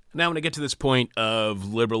 Now I want to get to this point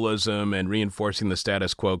of liberalism and reinforcing the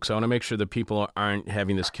status quo, because I want to make sure that people aren't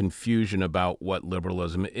having this confusion about what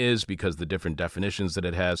liberalism is, because the different definitions that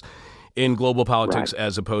it has in global politics, right,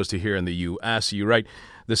 as opposed to here in the U.S. You write,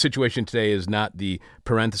 the situation today is not the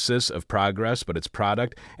parenthesis of progress, but its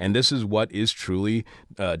product. And this is what is truly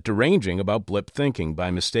deranging about blip thinking.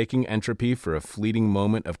 By mistaking entropy for a fleeting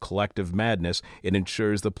moment of collective madness, it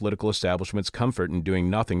ensures the political establishment's comfort in doing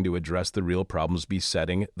nothing to address the real problems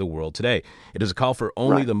besetting the world today. It is a call for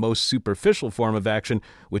only the most superficial form of action,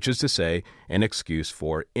 which is to say, an excuse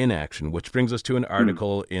for inaction. Which brings us to an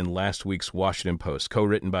article in last week's Washington Post,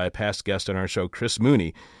 co-written by a past guest on our show, Chris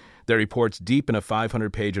Mooney, that reports deep in a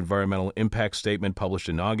 500-page environmental impact statement published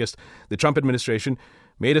in August. The Trump administration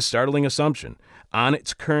made a startling assumption. On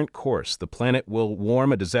its current course, the planet will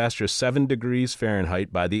warm a disastrous 7 degrees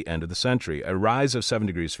Fahrenheit by the end of the century. A rise of 7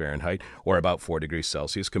 degrees Fahrenheit, or about 4 degrees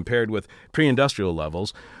Celsius, compared with pre-industrial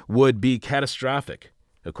levels, would be catastrophic.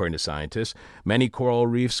 According to scientists, many coral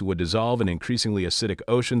reefs would dissolve in increasingly acidic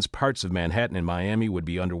oceans. Parts of Manhattan and Miami would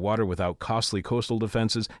be underwater without costly coastal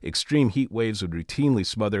defenses. Extreme heat waves would routinely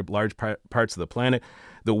smother large parts of the planet.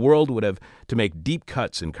 The world would have to make deep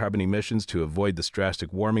cuts in carbon emissions to avoid this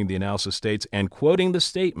drastic warming, the analysis states. And quoting the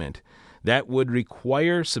statement, that would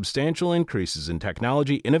require substantial increases in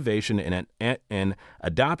technology, innovation, and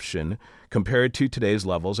adoption compared to today's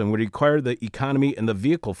levels, and would require the economy and the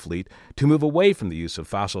vehicle fleet to move away from the use of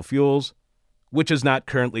fossil fuels, which is not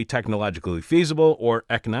currently technologically feasible or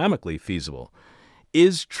economically feasible.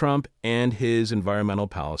 Is Trump and his environmental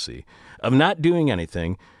policy of not doing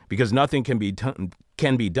anything because nothing can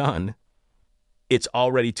be done, it's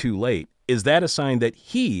already too late, is that a sign that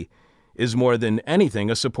he is more than anything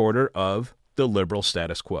a supporter of the liberal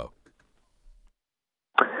status quo?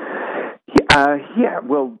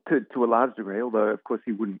 Well, to a large degree, although of course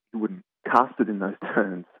he wouldn't cast it in those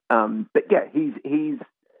terms. But yeah, he's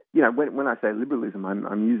when I say liberalism,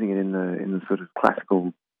 I'm using it in the sort of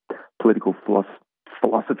classical political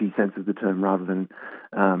philosophy sense of the term, rather than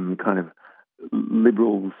kind of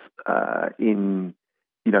liberals in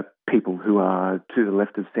people who are to the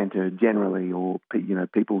left of centre generally, or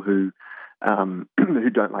people who who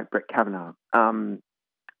don't like Brett Kavanaugh.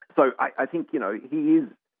 So I think, he is,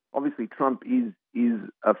 obviously Trump is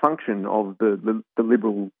a function of the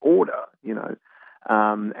liberal order, and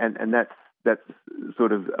that's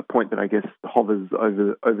sort of a point that I guess hovers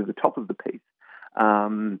over the top of the piece.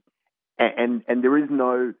 And there is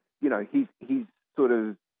no, he's sort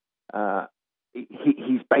of,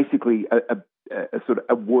 he's basically a sort of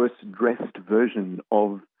a worse dressed version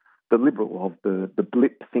of the liberal, of the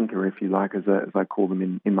blip thinker, if you like, as I call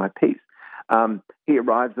them in my piece. He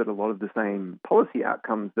arrives at a lot of the same policy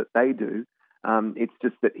outcomes that they do. It's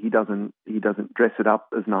just that he doesn't dress it up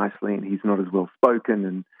as nicely, and he's not as well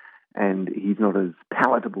spoken, and he's not as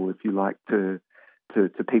palatable, if you like, to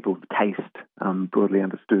people's taste, broadly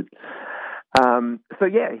understood. So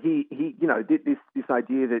yeah, he this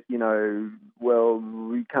idea that well,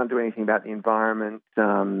 we can't do anything about the environment. They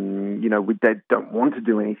don't want to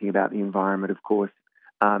do anything about the environment, of course,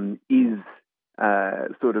 is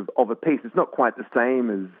sort of a piece. It's not quite the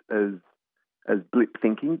same as blip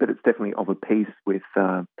thinking, but it's definitely of a piece with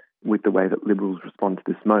the way that liberals respond to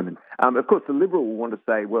this moment. Of course, the liberal will want to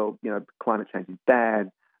say, well, climate change is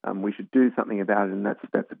bad. We should do something about it, and that's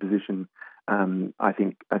a position I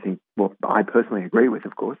think well, I personally agree with,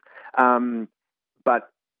 of course. But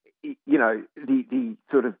the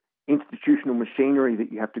sort of institutional machinery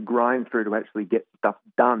that you have to grind through to actually get stuff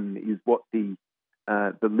done is what the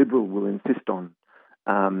liberal will insist on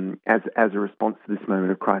as a response to this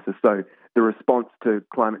moment of crisis. So the response to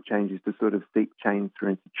climate change is to sort of seek change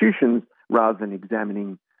through institutions rather than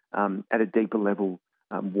examining at a deeper level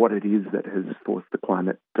what it is that has forced the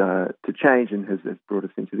climate to change and has brought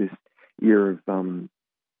us into this year of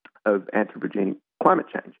anthropogenic climate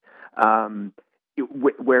change.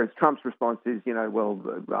 Whereas Trump's response is, well,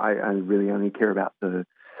 I really only care about the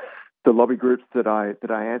lobby groups that I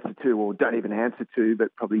answer to, or don't even answer to,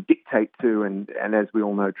 but probably dictate to. And as we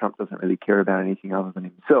all know, Trump doesn't really care about anything other than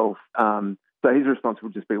himself. So his response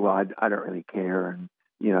would just be, well, I don't really care, and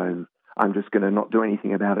I'm just going to not do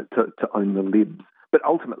anything about it to own the libs. But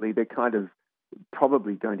ultimately, they're kind of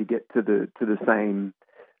probably going to get to the same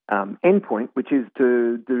endpoint, which is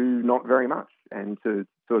to do not very much and to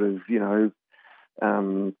sort of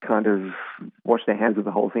kind of wash their hands of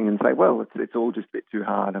the whole thing and say, well, it's all just a bit too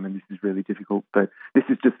hard. I mean, this is really difficult, but this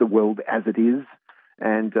is just the world as it is,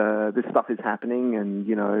 and this stuff is happening, and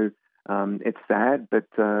it's sad, but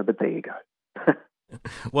there you go.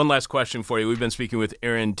 One last question for you. We've been speaking with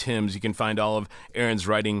Aaron Timms. You can find all of Aaron's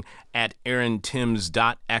writing at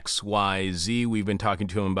aarontimms.xyz. We've been talking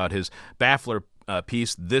to him about his Baffler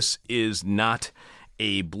piece, This Is Not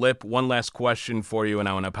a Blip. One last question for you, and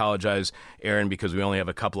I want to apologize, Aaron, because we only have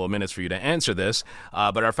a couple of minutes for you to answer this.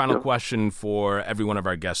 But our final question for every one of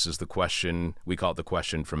our guests is the question, we call it the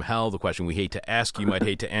question from hell, the question we hate to ask, you might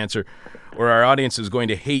hate to answer, or our audience is going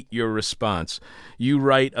to hate your response. You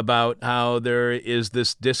write about how there is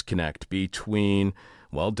this disconnect between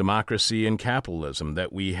democracy and capitalism,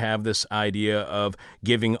 that we have this idea of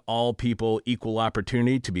giving all people equal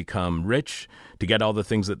opportunity to become rich, to get all the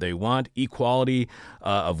things that they want, equality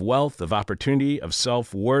of wealth, of opportunity, of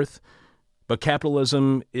self-worth. But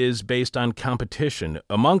capitalism is based on competition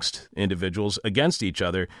amongst individuals against each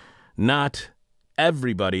other, not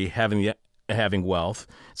everybody having wealth.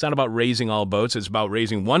 It's not about raising all boats. It's about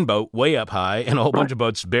raising one boat way up high and a whole bunch of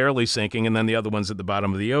boats barely sinking, and then the other one's at the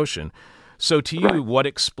bottom of the ocean. So to you, what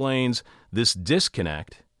explains this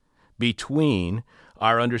disconnect between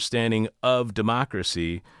our understanding of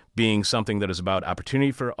democracy being something that is about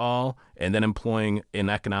opportunity for all and then employing an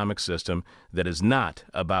economic system that is not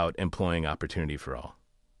about employing opportunity for all?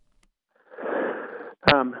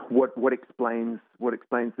 What explains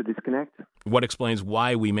the disconnect? What explains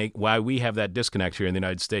why we have that disconnect here in the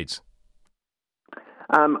United States?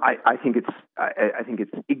 I think it's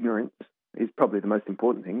ignorance is probably the most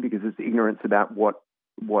important thing, because it's ignorance about what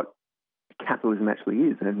capitalism actually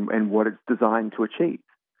is and what it's designed to achieve.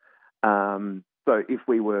 So if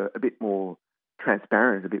we were a bit more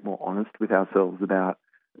transparent, a bit more honest with ourselves about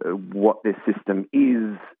what this system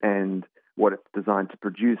is and what it's designed to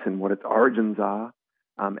produce and what its origins are,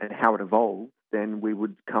 and how it evolves, then we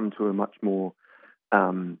would come to a much more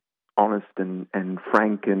honest and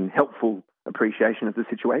frank and helpful appreciation of the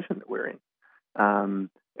situation that we're in.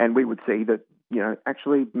 And we would see that,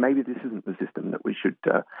 actually maybe this isn't the system that we should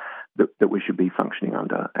that we should be functioning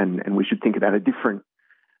under, and we should think about a different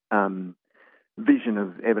vision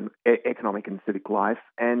of economic and civic life,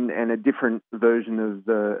 and a different version of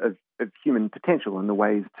human potential and the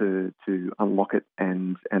ways to unlock it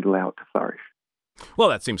and allow it to flourish. Well,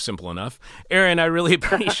 that seems simple enough. Aaron, I really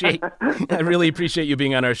appreciate you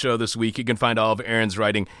being on our show this week. You can find all of Aaron's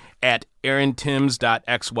writing at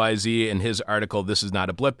aarontims.xyz, and his article, This Is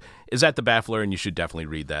Not a Blip, is at The Baffler, and you should definitely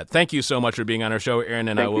read that. Thank you so much for being on our show, Aaron,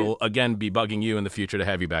 and I will again be bugging you in the future to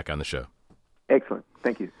have you back on the show. Excellent.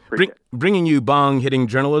 Thank you. Appreciate it. Bringing you bong-hitting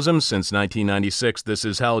journalism since 1996, This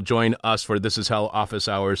Is Hell. Join us for This Is Hell office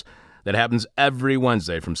hours. That happens every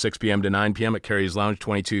Wednesday from 6 p.m. to 9 p.m. at Carrie's Lounge,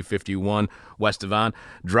 2251 West Devon.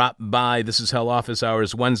 Drop by This Is Hell office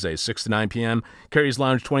hours Wednesday, 6 to 9 p.m. Carrie's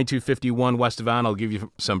Lounge, 2251 West Devon. I'll give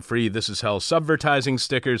you some free This Is Hell subvertising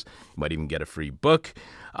stickers. You might even get a free book.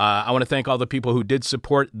 I want to thank all the people who did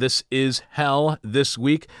support This Is Hell this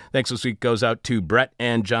week. Thanks this week goes out to Brett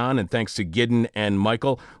and John, and thanks to Gideon and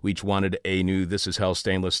Michael. We each wanted a new This Is Hell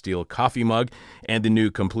stainless steel coffee mug and the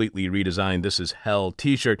new completely redesigned This Is Hell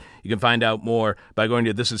t-shirt. You can find out more by going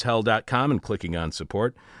to thisishell.com and clicking on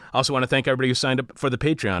support. I also want to thank everybody who signed up for the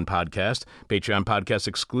Patreon podcast. Patreon podcast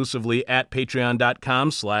exclusively at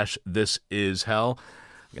patreon.com/thisishell.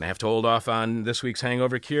 I'm going to have to hold off on this week's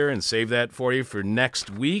hangover cure and save that for you for next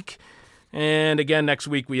week. And again, next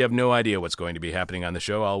week, we have no idea what's going to be happening on the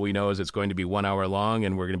show. All we know is it's going to be 1 hour long,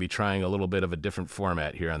 and we're going to be trying a little bit of a different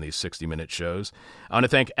format here on these 60-minute shows. I want to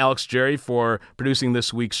thank Alex Jerry for producing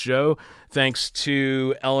this week's show. Thanks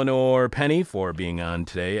to Eleanor Penny for being on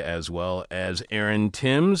today, as well as Aaron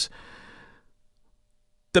Timms.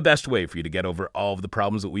 The best way for you to get over all of the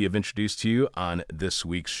problems that we have introduced to you on this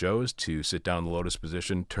week's show is to sit down in the lotus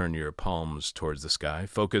position, turn your palms towards the sky,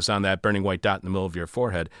 focus on that burning white dot in the middle of your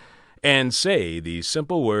forehead, and say these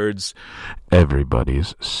simple words,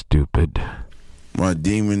 everybody's stupid. My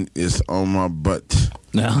demon is on my butt.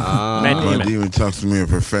 My demon talks to me in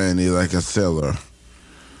profanity like a sailor.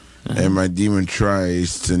 And my demon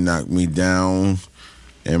tries to knock me down.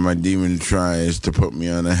 And my demon tries to put me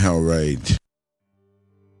on a hell ride.